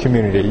improve your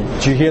community?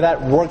 Do you hear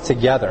that? Work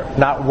together.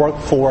 Not work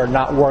for,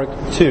 not work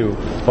to,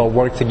 but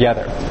work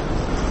together.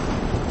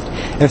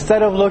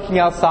 Instead of looking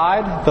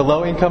outside the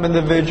low-income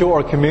individual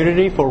or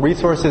community for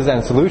resources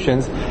and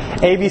solutions,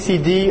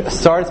 ABCD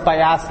starts by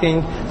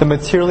asking the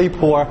materially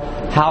poor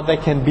how they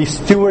can be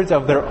stewards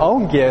of their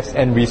own gifts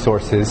and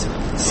resources,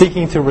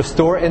 seeking to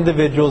restore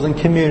individuals and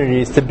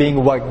communities to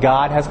being what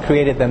God has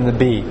created them to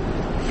be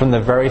from the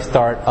very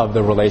start of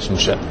the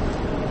relationship.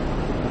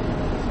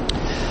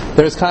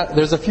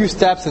 There's a few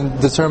steps in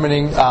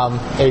determining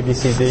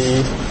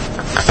ABCD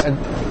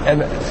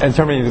and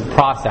determining the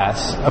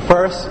process.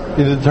 First,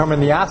 you determine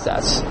the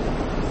assets.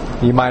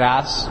 You might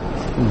ask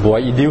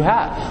what you do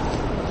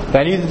have.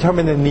 Then you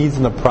determine the needs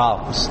and the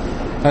problems.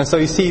 And so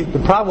you see, the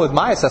problem with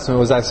my assessment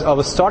was I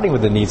was starting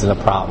with the needs and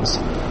the problems,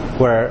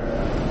 where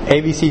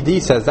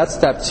ABCD says that's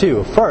step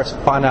 2. First,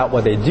 find out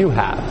what they do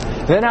have.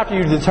 And then after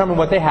you determine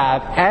what they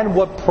have and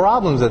what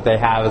problems that they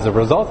have as a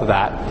result of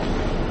that,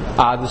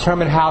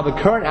 determine how the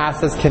current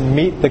assets can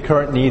meet the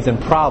current needs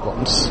and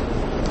problems.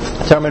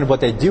 Determine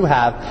what they do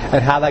have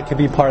and how that could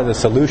be part of the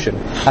solution,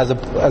 as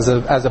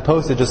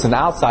opposed to just an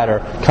outsider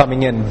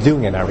coming in and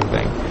doing it and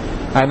everything.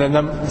 And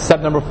then step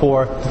number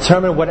 4,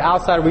 determine what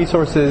outside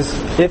resources,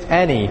 if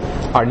any,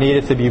 are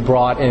needed to be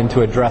brought in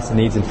to address the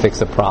needs and fix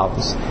the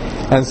problems.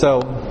 And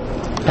so,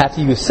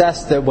 after you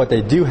assess what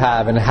they do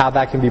have and how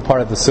that can be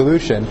part of the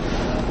solution,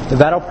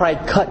 that'll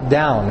probably cut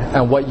down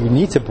on what you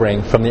need to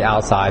bring from the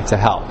outside to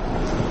help.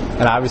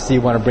 And obviously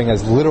you want to bring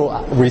as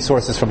little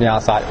resources from the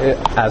outside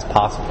as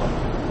possible.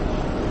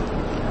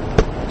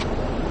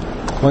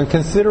 When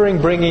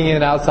considering bringing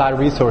in outside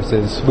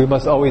resources, we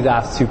must always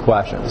ask 2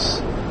 questions.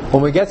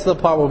 When we get to the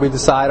part where we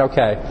decide,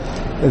 okay,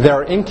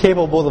 they're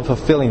incapable of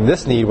fulfilling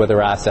this need with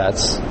their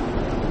assets,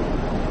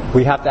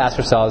 we have to ask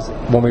ourselves,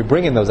 when we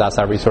bring in those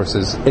outside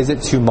resources, is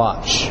it too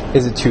much?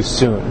 Is it too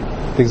soon?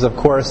 Because of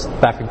course,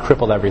 that can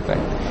cripple everything.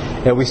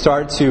 If we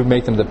start to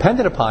make them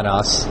dependent upon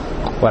us,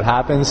 what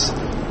happens?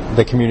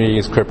 The community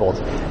is crippled.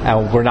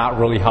 And we're not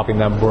really helping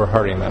them, we're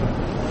hurting them.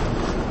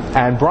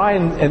 And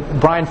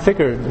Brian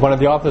Ficker, one of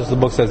the authors of the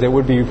book, says it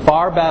would be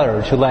far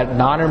better to let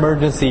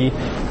non-emergency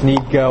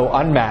need go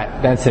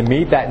unmet than to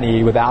meet that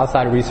need with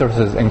outside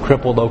resources and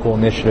cripple local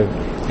initiative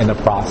in the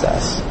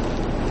process.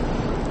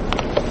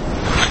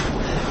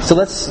 So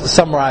let's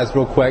summarize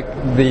real quick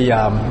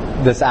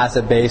this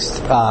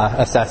asset-based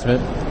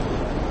assessment.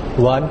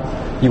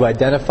 1, you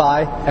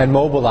identify and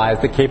mobilize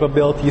the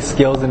capabilities,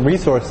 skills, and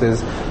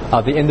resources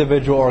of the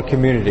individual or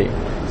community.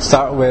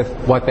 Start with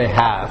what they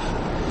have.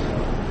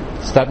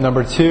 Step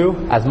number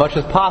 2, as much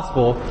as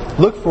possible,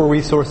 look for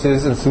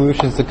resources and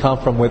solutions to come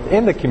from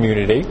within the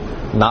community,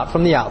 not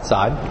from the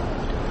outside.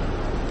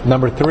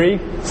 Number 3,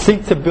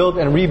 seek to build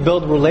and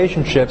rebuild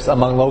relationships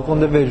among local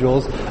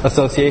individuals,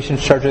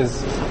 associations,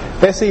 churches.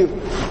 Basically,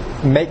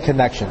 make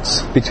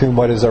connections between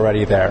what is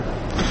already there.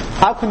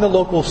 How can the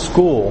local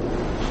school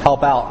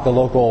help out the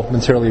local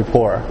materially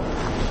poor?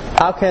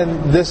 How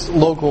can this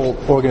local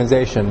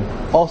organization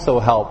also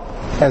help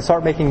and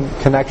start making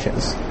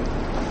connections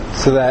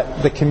so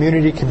that the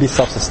community can be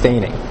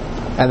self-sustaining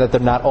and that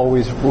they're not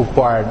always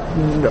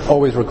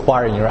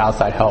requiring your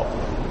outside help?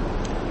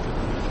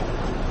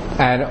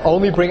 And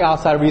only bring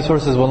outside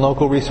resources when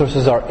local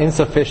resources are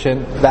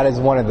insufficient. That is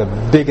one of the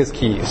biggest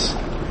keys.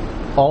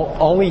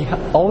 Only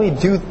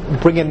do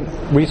bring in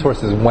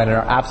resources when they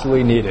are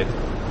absolutely needed.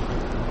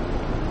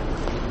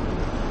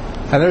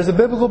 And there's a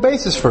biblical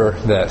basis for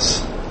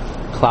this.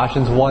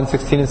 Colossians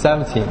 1:16 and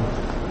 17.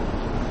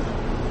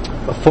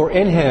 For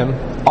in Him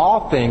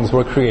all things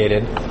were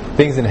created,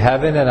 things in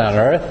heaven and on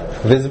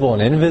earth, visible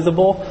and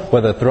invisible,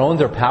 whether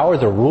thrones or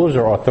powers or rulers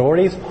or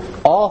authorities,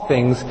 all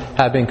things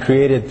have been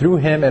created through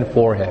Him and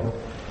for Him.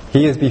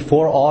 He is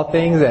before all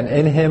things, and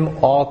in Him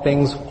all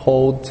things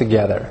hold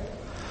together.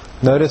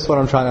 Notice what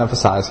I'm trying to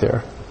emphasize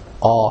here.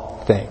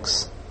 All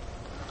things.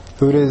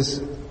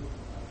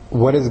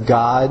 What is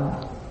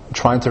God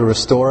trying to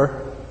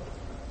restore?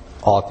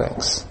 All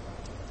things.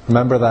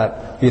 Remember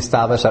that we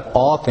established that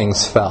all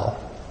things fell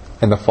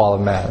in the fall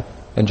of man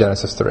in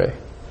Genesis 3.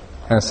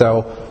 And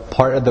so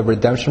part of the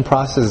redemption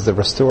process is the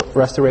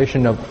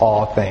restoration of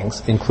all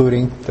things,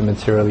 including the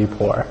materially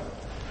poor.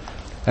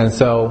 And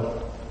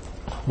so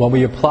when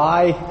we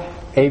apply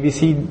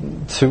ABC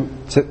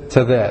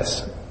to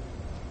this,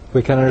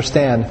 we can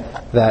understand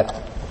that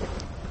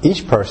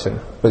each person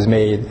was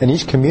made, in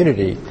each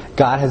community,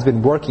 God has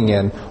been working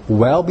in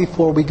well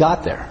before we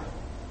got there.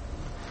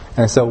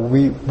 And so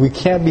we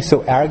can't be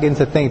so arrogant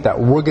to think that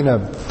we're going to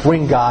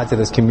bring God to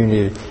this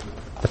community.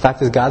 The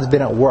fact is, God's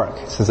been at work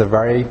since the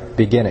very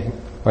beginning,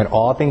 when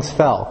all things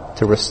fell,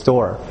 to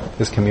restore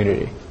this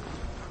community.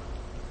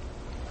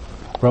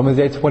 Romans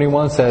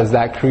 8:21 says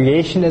that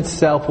creation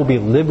itself will be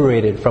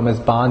liberated from its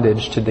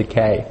bondage to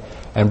decay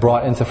and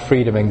brought into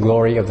freedom and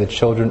glory of the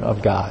children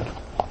of God.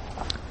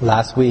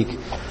 Last week,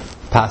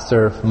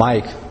 Pastor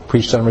Mike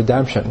preached on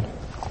redemption.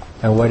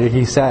 And what did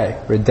he say?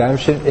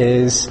 Redemption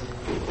is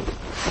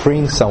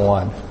freeing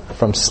someone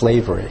from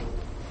slavery.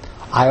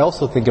 I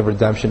also think of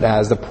redemption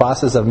as the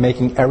process of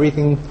making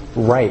everything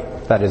right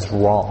that is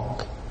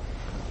wrong.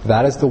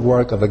 That is the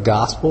work of the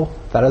gospel.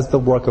 That is the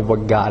work of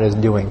what God is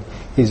doing.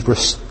 He's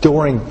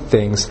restoring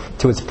things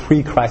to its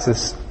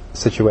pre-crisis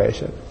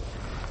situation.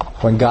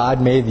 When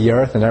God made the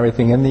earth and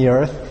everything in the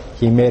earth,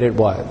 He made it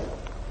what?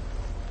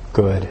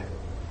 Good.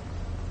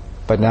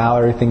 But now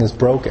everything is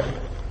broken.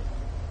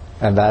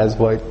 And that is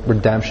what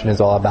redemption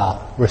is all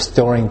about.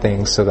 Restoring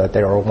things so that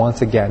they are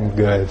once again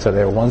good, so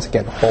they are once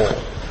again whole.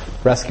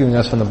 Rescuing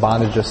us from the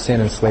bondage of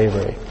sin and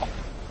slavery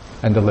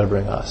and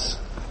delivering us.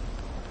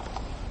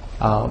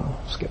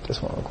 Skip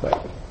this one real quick.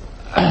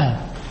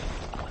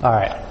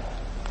 Alright.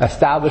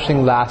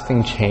 Establishing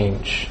lasting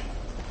change.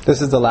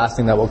 This is the last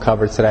thing that we'll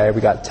cover today. We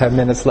got 10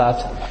 minutes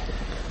left.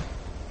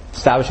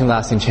 Establishing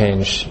lasting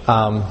change.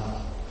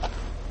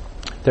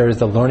 There is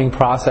the learning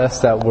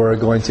process that we're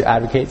going to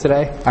advocate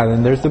today, and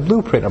then there's the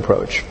blueprint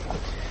approach.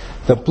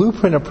 The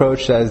blueprint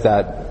approach says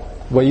that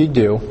what you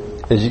do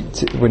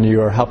is when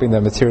you are helping the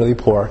materially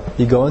poor,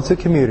 you go into a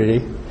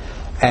community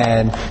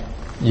and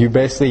you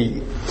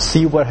basically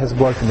see what has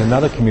worked in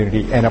another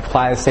community and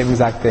apply the same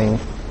exact thing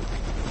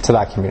to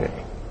that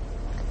community.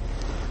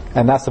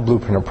 And that's the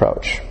blueprint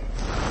approach.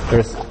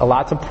 There's a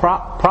lot of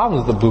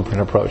problems with the blueprint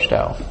approach,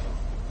 though.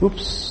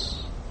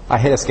 Oops. I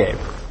hit escape.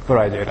 What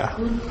do I do now?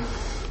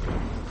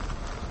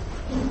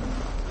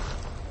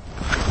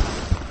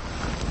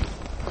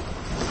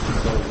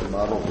 So you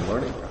model the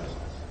learning process.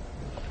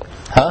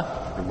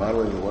 Huh? You're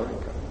modeling the learning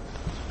process.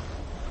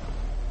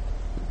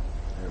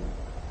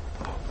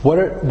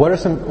 What are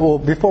some, well,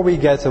 before we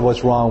get to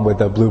what's wrong with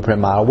the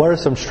blueprint model, what are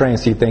some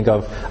strengths you think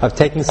of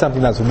taking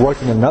something that's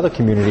working in another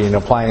community and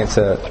applying it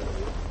to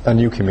a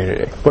new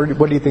community?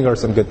 What do you think are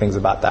some good things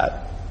about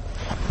that?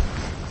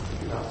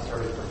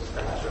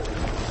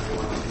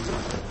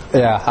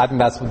 Yeah, I think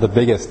that's the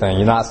biggest thing.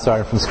 You're not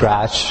starting from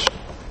scratch.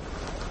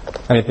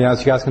 Anything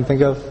else you guys can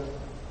think of?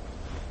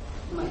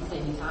 You might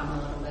save you time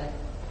a little bit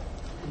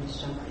and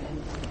just jump right in.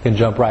 You can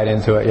jump right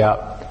into it,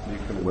 yeah. You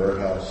can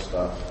warehouse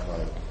stuff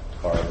like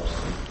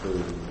carbs and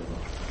food.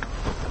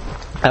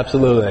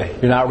 Absolutely.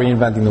 You're not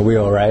reinventing the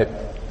wheel, right?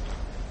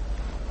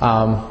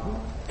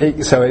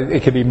 So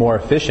it could be more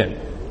efficient,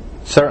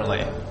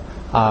 certainly,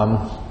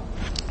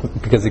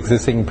 because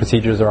existing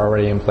procedures are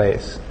already in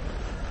place.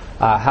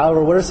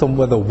 However, what are some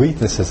of the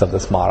weaknesses of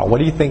this model? What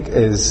do you think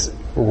is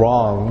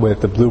wrong with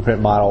the blueprint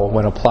model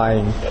when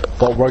applying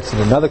what works in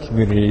another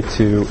community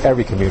to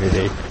every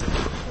community?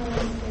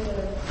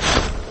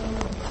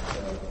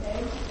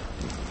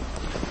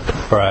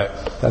 Right.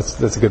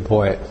 That's a good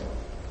point.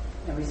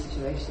 Every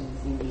situation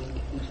is unique.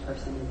 Each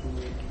person is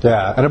unique.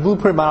 Yeah, and a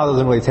blueprint model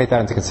doesn't really take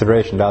that into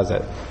consideration, does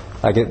it?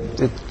 Like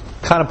it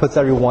kind of puts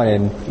everyone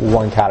in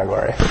one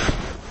category.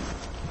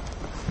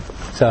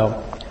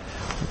 So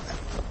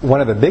one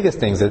of the biggest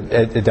things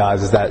it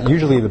does is that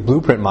usually the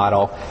blueprint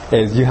model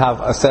is you have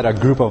a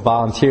group of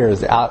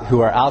volunteers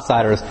who are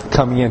outsiders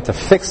coming in to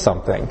fix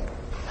something,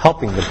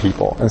 helping the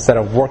people instead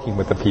of working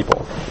with the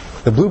people.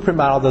 The blueprint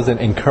model doesn't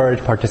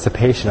encourage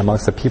participation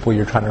amongst the people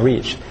you're trying to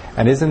reach.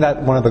 And isn't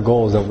that one of the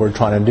goals that we're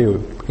trying to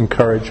do?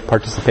 Encourage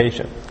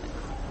participation.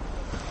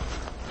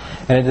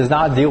 And it does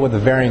not deal with the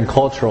varying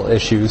cultural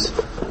issues.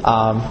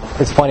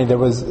 It's funny, there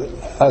was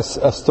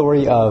a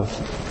story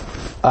of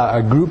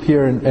a group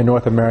here in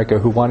North America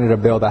who wanted to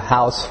build a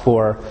house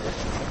for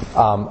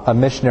a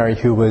missionary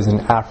who was in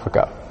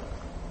Africa.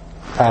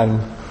 And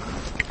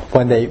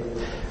when they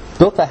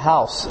built the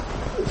house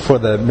for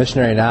the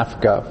missionary in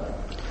Africa,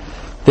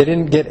 they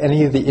didn't get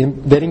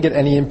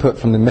any input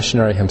from the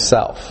missionary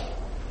himself.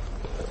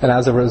 And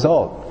as a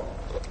result,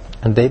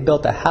 they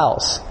built a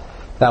house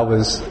that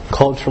was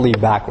culturally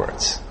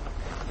backwards.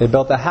 They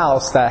built a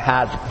house that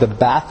had the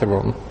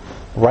bathroom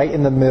right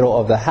in the middle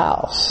of the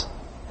house.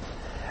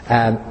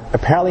 And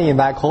apparently in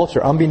that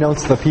culture,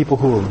 unbeknownst to the people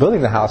who were building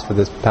the house for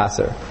this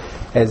pastor,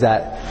 is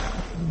that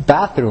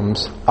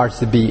bathrooms are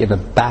to be in the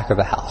back of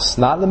the house,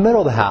 not in the middle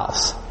of the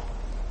house.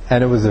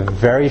 And it was a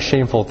very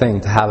shameful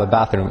thing to have a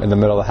bathroom in the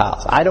middle of the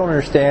house. I don't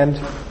understand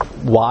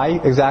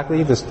why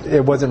exactly.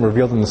 It wasn't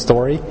revealed in the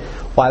story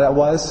why that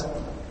was.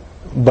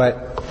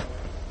 But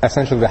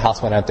essentially the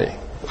house went empty.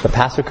 The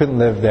pastor couldn't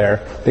live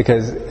there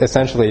because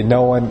essentially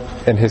no one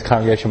in his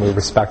congregation would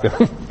respect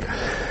him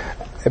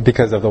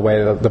because of the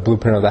way the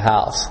blueprint of the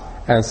house.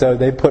 And so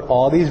they put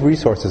all these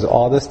resources,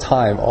 all this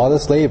time, all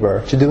this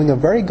labor to doing a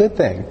very good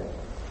thing.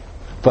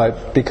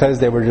 But because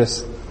they were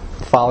just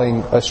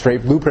following a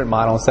straight blueprint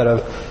model instead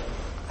of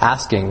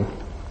asking,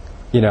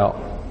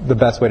 the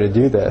best way to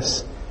do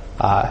this,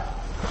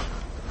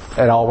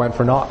 it all went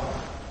for naught.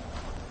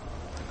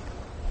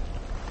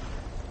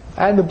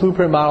 And the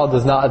blueprint model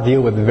does not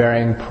deal with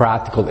varying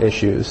practical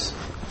issues.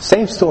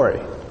 Same story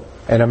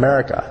in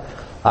America.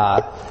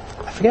 I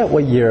forget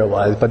what year it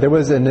was, but there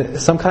was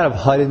some kind of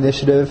HUD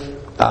initiative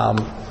a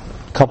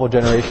couple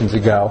generations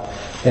ago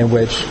in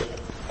which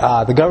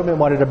the government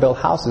wanted to build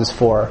houses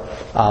for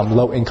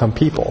low-income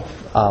people.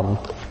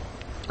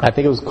 I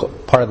think it was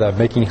part of the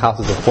Making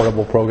Houses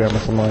Affordable program or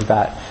something like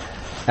that.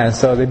 And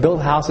so they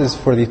built houses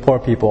for these poor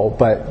people,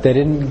 but they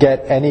didn't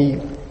get any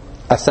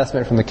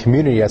assessment from the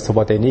community as to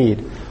what they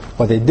need.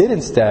 What they did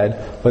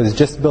instead was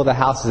just build the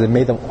houses and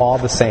made them all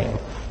the same.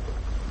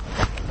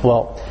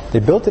 Well, they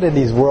built it in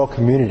these rural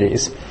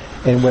communities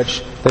in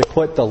which they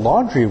put the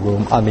laundry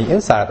room on the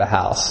inside of the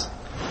house,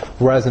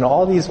 whereas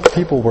all these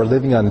people were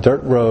living on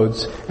dirt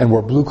roads and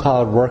were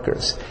blue-collar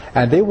workers.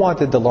 And they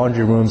wanted the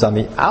laundry rooms on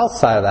the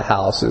outside of the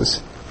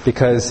houses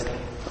because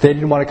they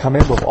didn't want to come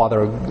in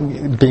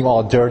with being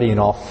all dirty and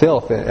all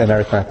filth and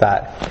everything like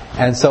that.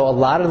 And so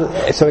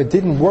so it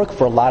didn't work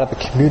for a lot of the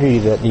community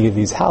that needed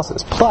these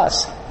houses.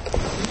 Plus,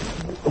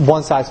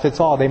 one size fits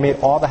all. They made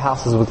all the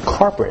houses with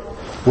carpet,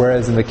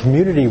 whereas in the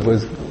community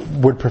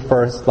would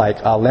prefer like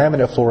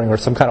laminate flooring or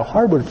some kind of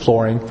hardwood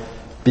flooring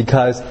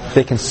because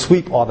they can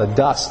sweep all the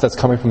dust that's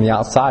coming from the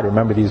outside.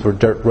 Remember, these were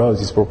dirt roads.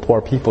 These were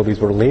poor people. These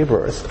were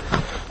laborers,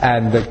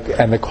 and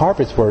the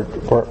carpets were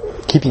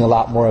keeping a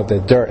lot more of the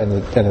dirt and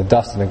the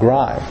dust and the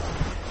grime.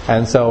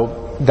 And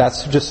so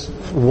that's just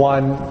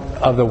one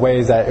of the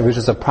ways that it was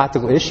just a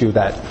practical issue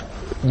that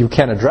you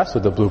can't address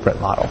with the blueprint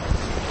model.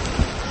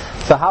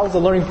 So how is the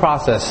learning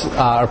process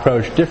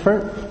approach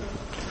different?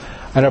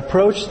 An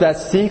approach that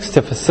seeks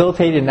to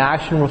facilitate an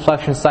action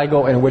reflection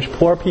cycle in which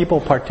poor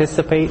people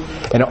participate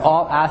in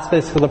all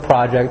aspects of the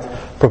project,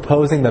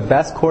 proposing the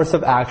best course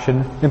of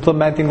action,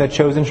 implementing the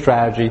chosen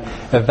strategy,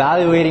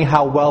 evaluating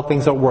how well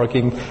things are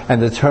working,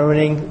 and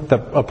determining the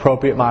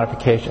appropriate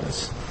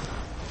modifications.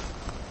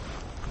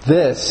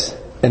 This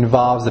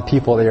involves the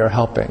people that you're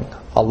helping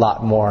a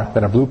lot more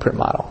than a blueprint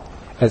model.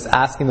 It's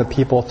asking the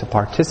people to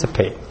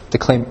participate, to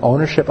claim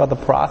ownership of the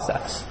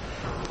process.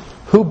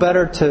 Who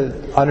better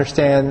to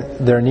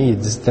understand their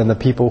needs than the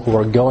people who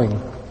are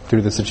going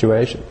through the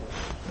situation?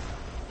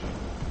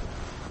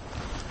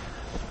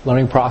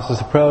 Learning process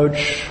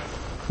approach.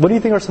 What do you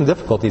think are some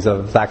difficulties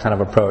of that kind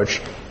of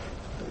approach?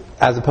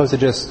 As opposed to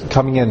just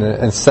coming in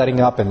and setting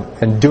up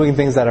and doing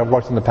things that have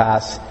worked in the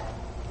past,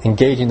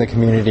 engaging the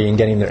community and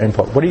getting their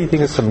input. What do you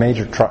think is some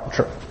major trials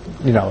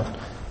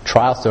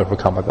to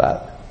overcome with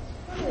that?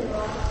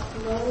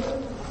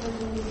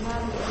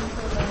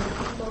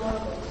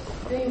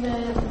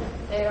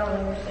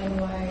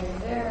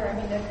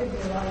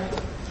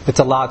 It's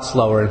a lot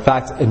slower. In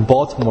fact, in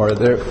Baltimore,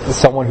 there's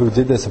someone who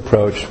did this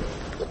approach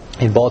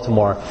in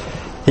Baltimore.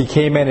 He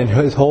came in and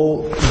his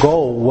whole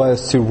goal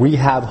was to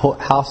rehab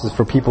houses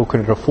for people who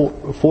couldn't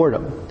afford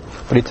them.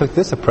 But he took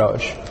this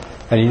approach.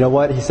 And you know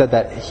what? He said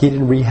that he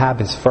didn't rehab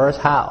his first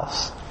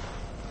house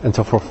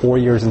until for 4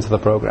 years into the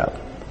program.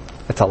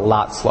 It's a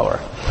lot slower.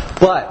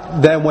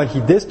 But then when he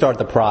did start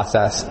the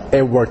process,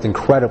 it worked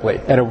incredibly.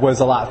 And it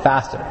was a lot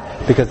faster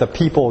because the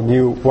people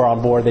were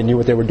on board, they knew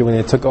what they were doing,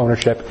 they took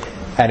ownership,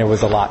 and it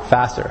was a lot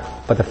faster.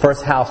 But the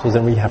first house was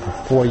in rehab for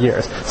 4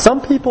 years.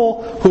 Some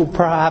people who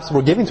perhaps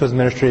were giving to his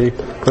ministry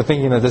were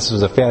thinking that this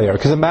was a failure.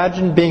 Because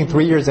imagine being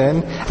 3 years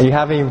in and you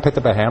haven't even picked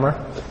up a hammer.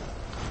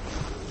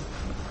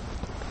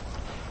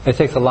 It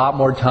takes a lot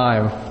more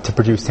time to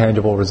produce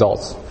tangible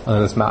results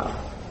under this map.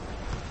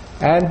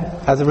 And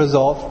as a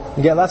result,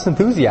 you get less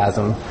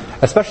enthusiasm,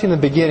 especially in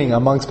the beginning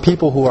amongst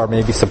people who are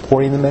maybe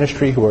supporting the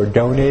ministry, who are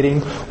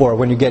donating, or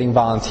when you're getting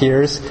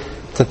volunteers,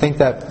 to think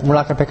that we're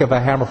not going to pick up a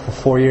hammer for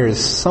 4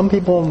 years. Some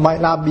people might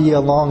not be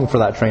along for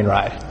that train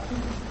ride.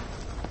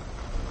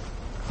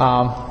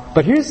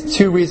 But here's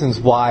 2 reasons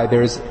why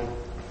there's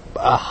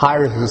a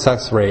higher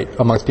success rate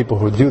amongst people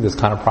who do this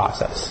kind of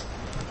process.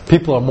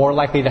 People are more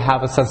likely to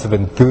have a sense of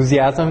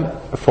enthusiasm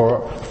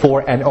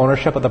for and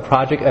ownership of the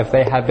project if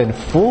they have been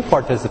full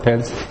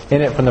participants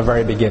in it from the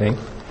very beginning.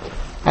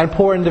 And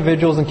poor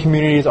individuals and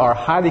communities are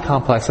highly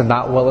complex and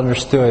not well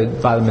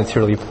understood by the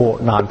materially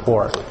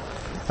non-poor.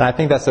 And I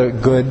think that's a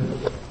good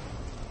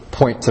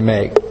point to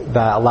make,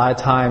 that a lot of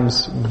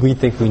times we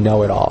think we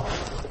know it all,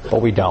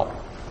 but we don't.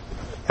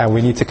 And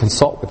we need to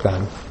consult with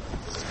them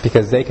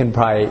because they can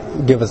probably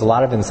give us a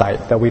lot of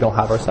insight that we don't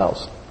have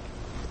ourselves.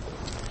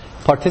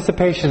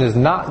 Participation is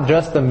not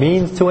just a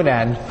means to an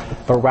end,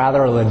 but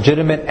rather a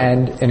legitimate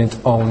end in its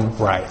own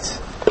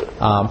right.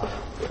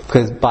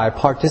 Because by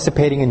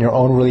participating in your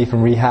own relief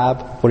and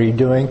rehab, what are you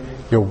doing?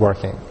 You're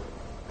working.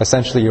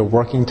 Essentially, you're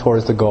working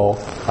towards the goal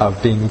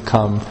of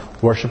become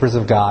worshipers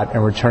of God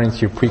and returning to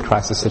your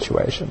pre-crisis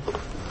situation.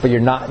 But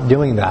you're not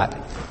doing that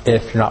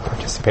if you're not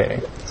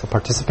participating. So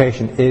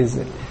participation is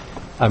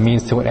a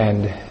means to an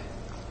end,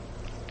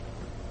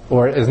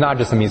 or is not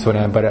just a means to an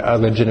end, but a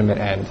legitimate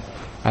end.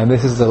 And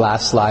this is the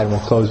last slide, and we'll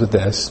close with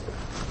this. These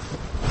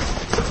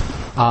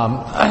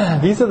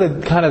are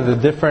the kind of the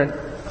different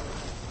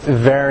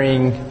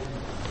varying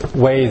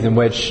ways in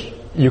which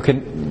you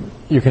can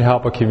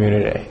help a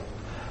community.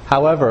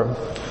 However,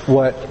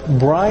 what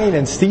Brian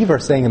and Steve are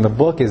saying in the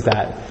book is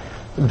that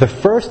the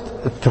first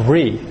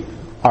 3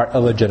 are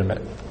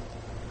illegitimate.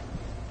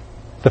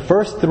 The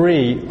first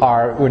 3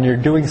 are when you're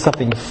doing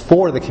something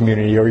for the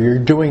community or you're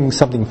doing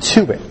something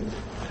to it.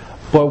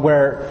 But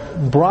where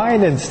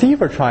Brian and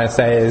Steve are trying to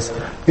say is,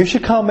 you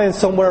should come in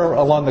somewhere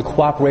along the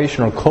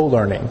cooperation or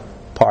co-learning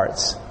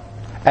parts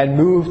and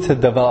move to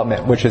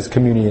development, which is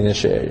community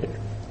initiated.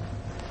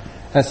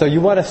 And so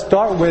you want to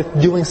start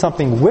with doing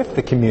something with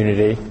the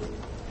community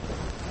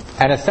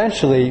and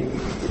essentially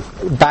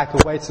back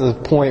away to the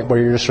point where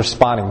you're just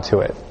responding to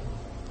it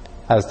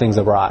as things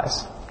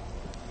arise.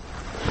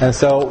 And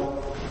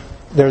so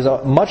there's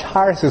a much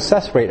higher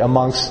success rate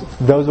amongst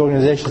those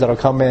organizations that will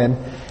come in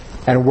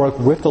and work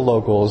with the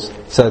locals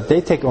so that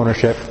they take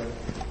ownership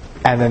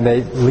and then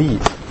they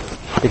leave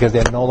because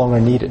they're no longer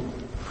needed.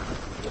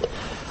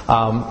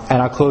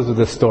 And I'll close with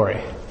this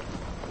story.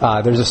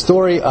 There's a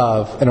story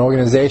of an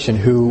organization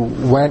who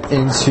went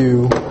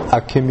into a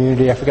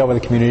community. I forgot where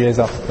the community is.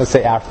 Let's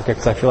say Africa,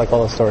 because I feel like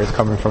all the stories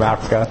coming from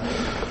Africa.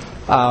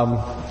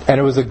 And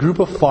it was a group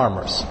of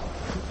farmers.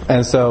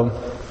 And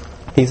so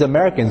these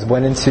Americans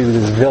went into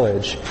this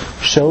village,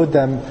 showed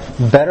them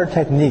better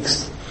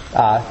techniques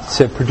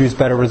to produce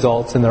better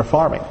results in their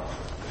farming.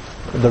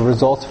 The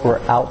results were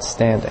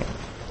outstanding.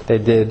 They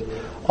did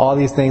all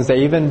these things.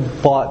 They even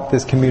bought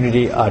this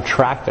community a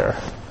tractor.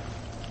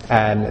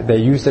 And they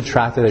used the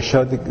tractor. They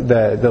showed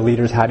the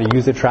leaders how to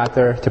use the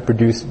tractor to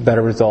produce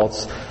better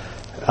results,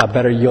 a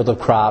better yield of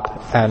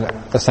crop, and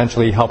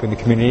essentially helping the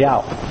community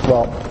out.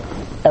 Well,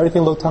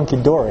 everything looked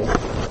hunky-dory.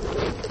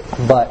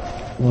 But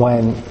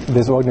when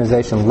this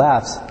organization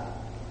left,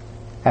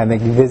 and they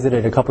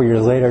visited a couple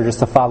years later just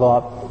to follow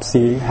up,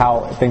 see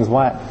how things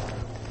went,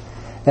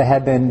 it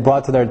had been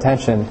brought to their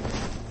attention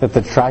that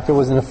the tractor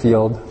was in the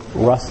field,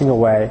 rusting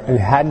away, and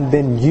hadn't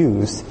been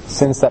used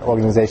since that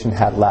organization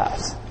had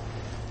left.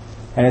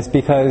 And it's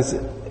because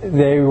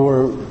they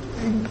were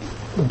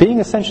being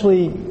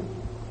essentially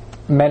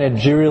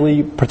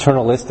managerially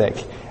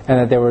paternalistic, and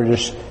that they were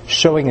just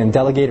showing and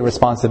delegated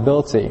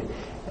responsibility.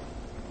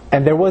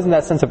 And there wasn't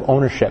that sense of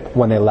ownership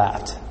when they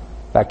left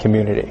that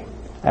community.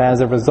 And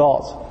as a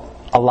result,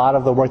 a lot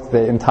of the work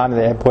and time that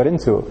they had put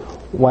into it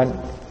went,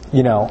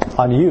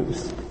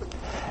 unused.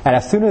 And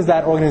as soon as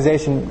that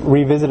organization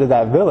revisited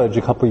that village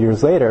a couple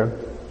years later,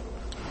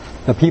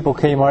 the people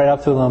came right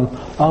up to them,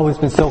 "Oh, it's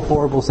been so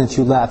horrible since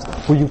you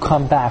left. Will you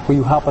come back? Will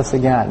you help us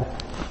again?"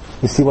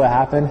 You see what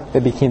happened? They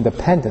became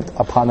dependent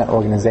upon that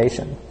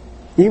organization.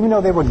 Even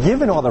though they were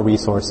given all the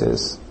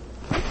resources,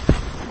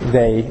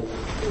 they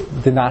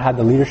did not have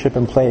the leadership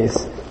in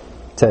place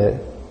to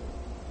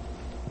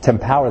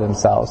empower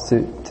themselves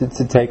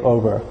to take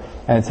over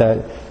and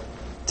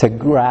to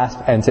grasp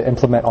and to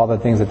implement all the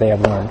things that they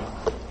have learned.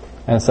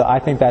 And so I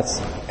think that's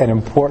an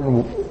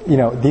important,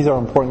 these are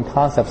important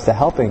concepts to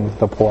helping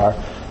the poor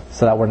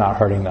so that we're not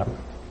hurting them.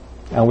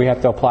 And we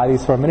have to apply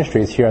these to our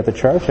ministries here at the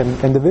church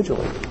and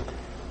individually.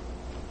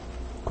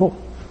 Cool.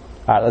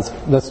 All right,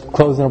 let's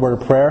close in a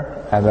word of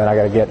prayer, and then I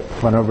got to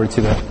run over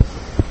to the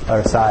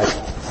other side.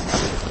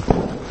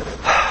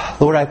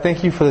 Lord, I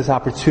thank you for this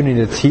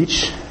opportunity to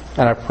teach,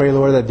 and I pray,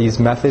 Lord, that these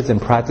methods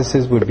and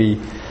practices would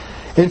be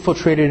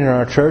infiltrated in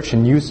our church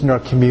and used in our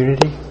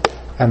community,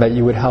 and that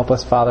you would help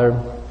us, Father,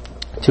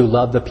 to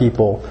love the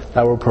people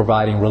that we're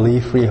providing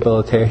relief,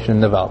 rehabilitation,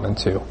 and development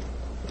to.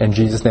 In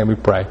Jesus' name we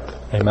pray.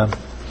 Amen.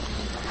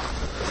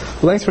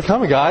 Well, thanks for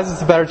coming, guys.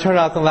 It's a better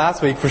turnout than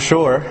last week, for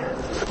sure.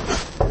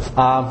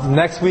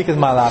 Next week is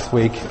my last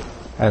week.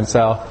 And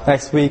so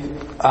next week,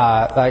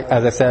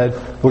 as I said,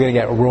 we're going to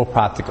get real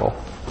practical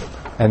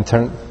and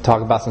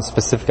talk about some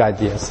specific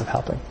ideas of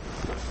helping.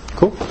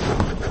 Cool?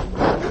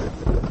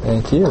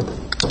 Thank you.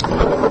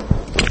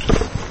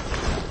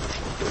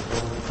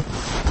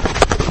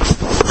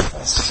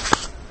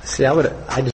 See, I just